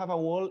needs to have a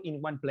wall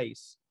in 1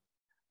 place.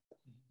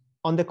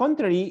 On the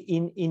contrary,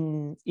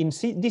 in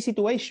this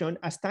situation,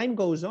 as time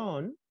goes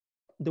on,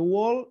 the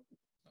wall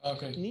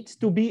needs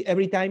to be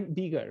every time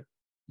bigger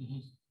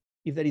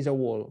if there is a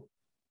wall,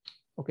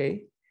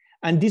 okay?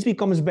 And this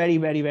becomes very,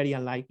 very, very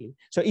unlikely.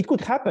 So it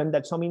could happen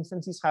that some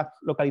instances have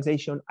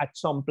localization at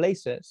some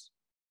places,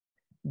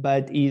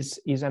 but is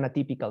an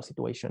atypical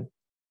situation.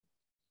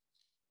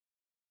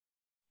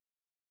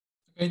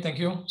 Okay, thank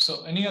you.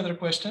 So any other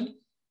question?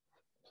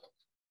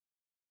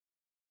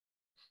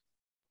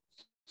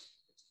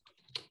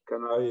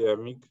 Can I,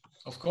 Mick?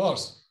 Of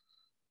course.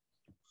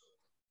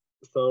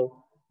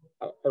 So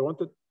I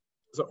wanted,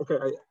 so okay,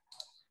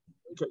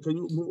 can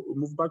you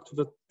move back to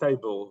the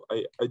table?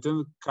 I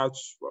didn't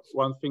catch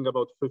one thing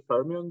about free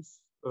fermions.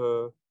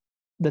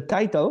 The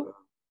title?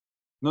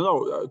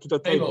 No, to the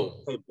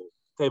table.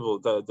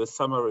 The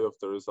summary of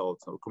the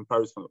results or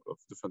comparison of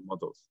different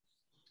models.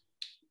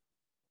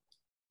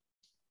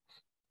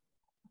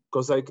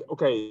 Because like,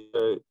 okay,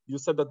 you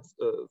said that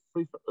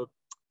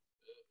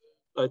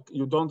like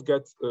you don't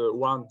get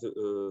one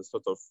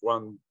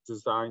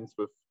designs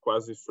with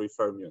quasi-free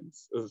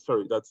fermions.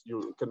 Sorry, that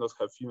you cannot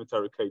have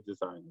unitary K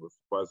design with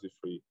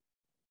quasi-free.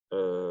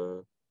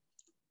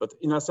 But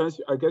in a sense,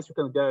 I guess you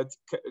can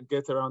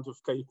get around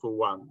with K equal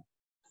 1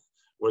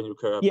 when you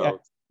care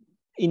about.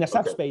 In a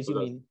subspace, you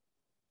mean?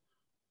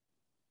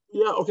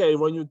 Yeah. Okay.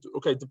 When you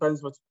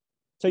depends what.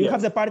 So you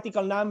have the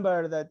particle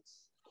number that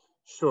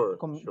sure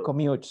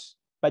commutes,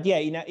 but yeah,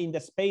 in the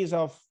space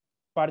of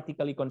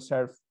partically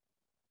conserved.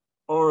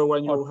 Or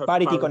when you have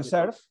parity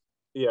conserve.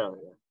 Yeah.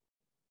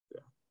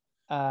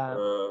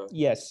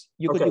 Yes,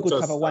 you could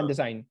have a one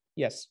design.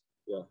 Yes.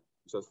 Yeah.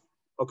 Just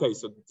okay.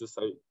 So just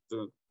okay,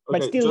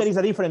 but still, there is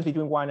a difference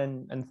between 1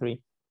 and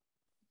 3.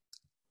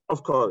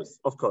 Of course.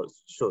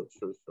 Sure.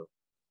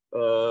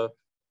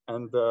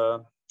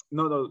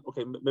 No.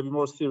 Okay, maybe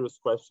more serious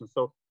question.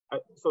 So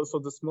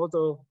this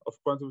model of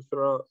quantum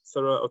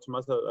cellular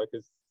automata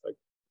is like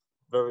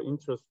very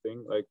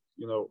interesting. Like,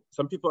 you know,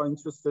 some people are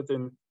interested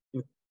in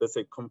let's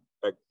say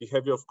like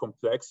behavior of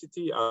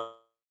complexity.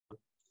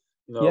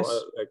 You know, yes.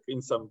 Like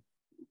in some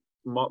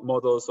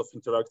models of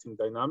interacting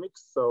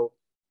dynamics. So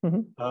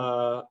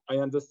I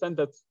understand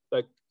that,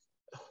 like,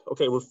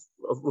 okay, with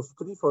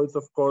Cliffords,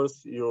 of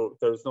course,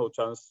 there is no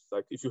chance.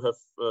 Like, if you have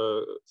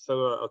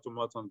cellular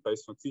automaton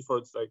based on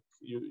Cliffords, like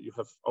you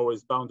have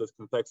always bounded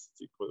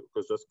complexity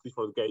because just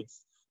Clifford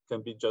gates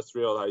can be just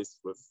realized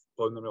with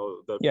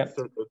polynomial depth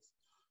circuits.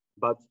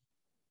 But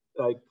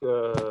like,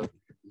 do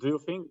you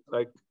think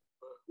like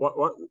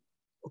what?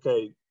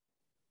 Okay,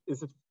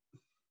 is it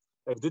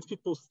like, did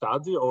people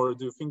study, or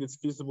do you think it's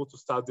feasible to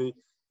study,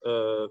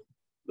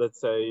 let's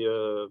say,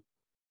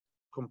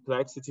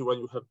 complexity when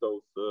you have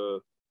those,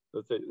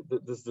 let's say,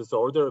 this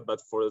disorder,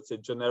 but for, let's say,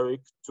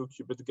 generic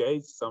 2-qubit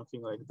gates,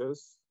 something like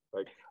this?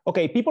 Like,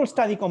 okay, people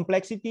study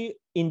complexity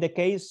in the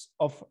case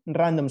of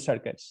random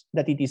circuits,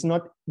 that it is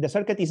not, the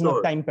circuit is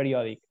not time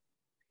periodic.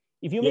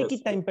 If you make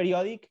it time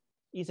periodic,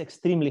 it's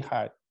extremely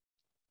hard.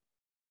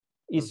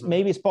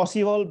 Maybe it's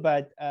possible,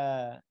 but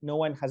no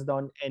one has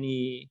done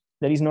any,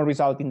 there is no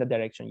result in the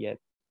direction yet.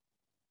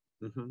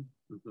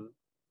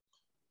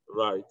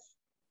 Right.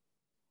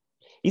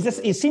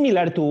 It's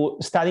similar to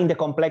studying the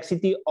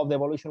complexity of the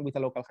evolution with a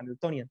local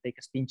Hamiltonian. Take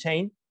a spin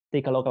chain,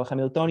 take a local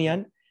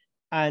Hamiltonian,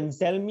 and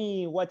tell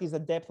me what is the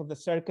depth of the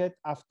circuit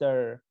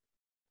after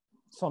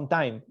some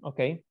time,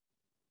 okay?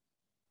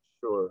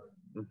 Sure.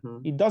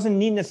 It doesn't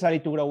need necessarily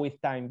to grow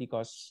with time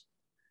because,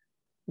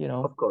 you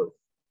know. Of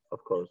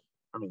course.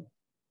 I mean,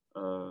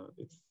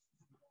 it's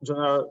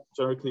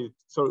generically,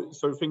 so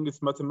you think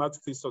it's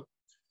mathematically so,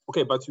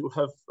 okay, but you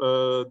have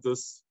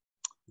this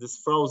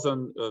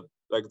frozen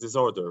like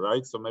disorder,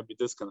 right? So maybe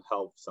this can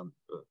help some,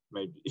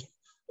 maybe.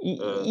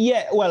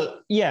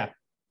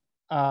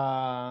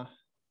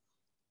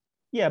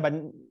 But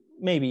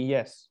maybe,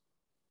 yes.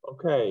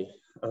 Okay,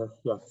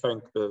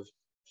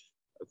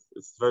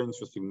 it's very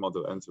interesting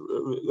model, and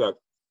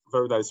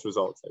very nice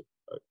results.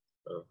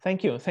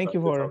 Thank you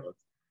for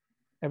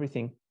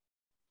everything.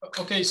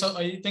 Okay, so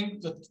I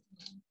think that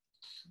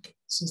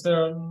since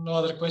there are no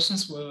other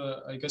questions,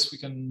 well, I guess we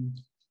can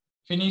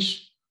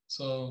finish.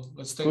 So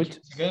let's thank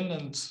you again,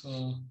 and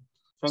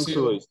thanks,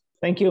 Lluis.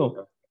 Thank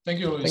you. Thank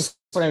you, Lluis. Thanks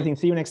for everything.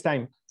 See you next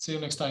time. See you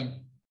next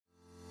time.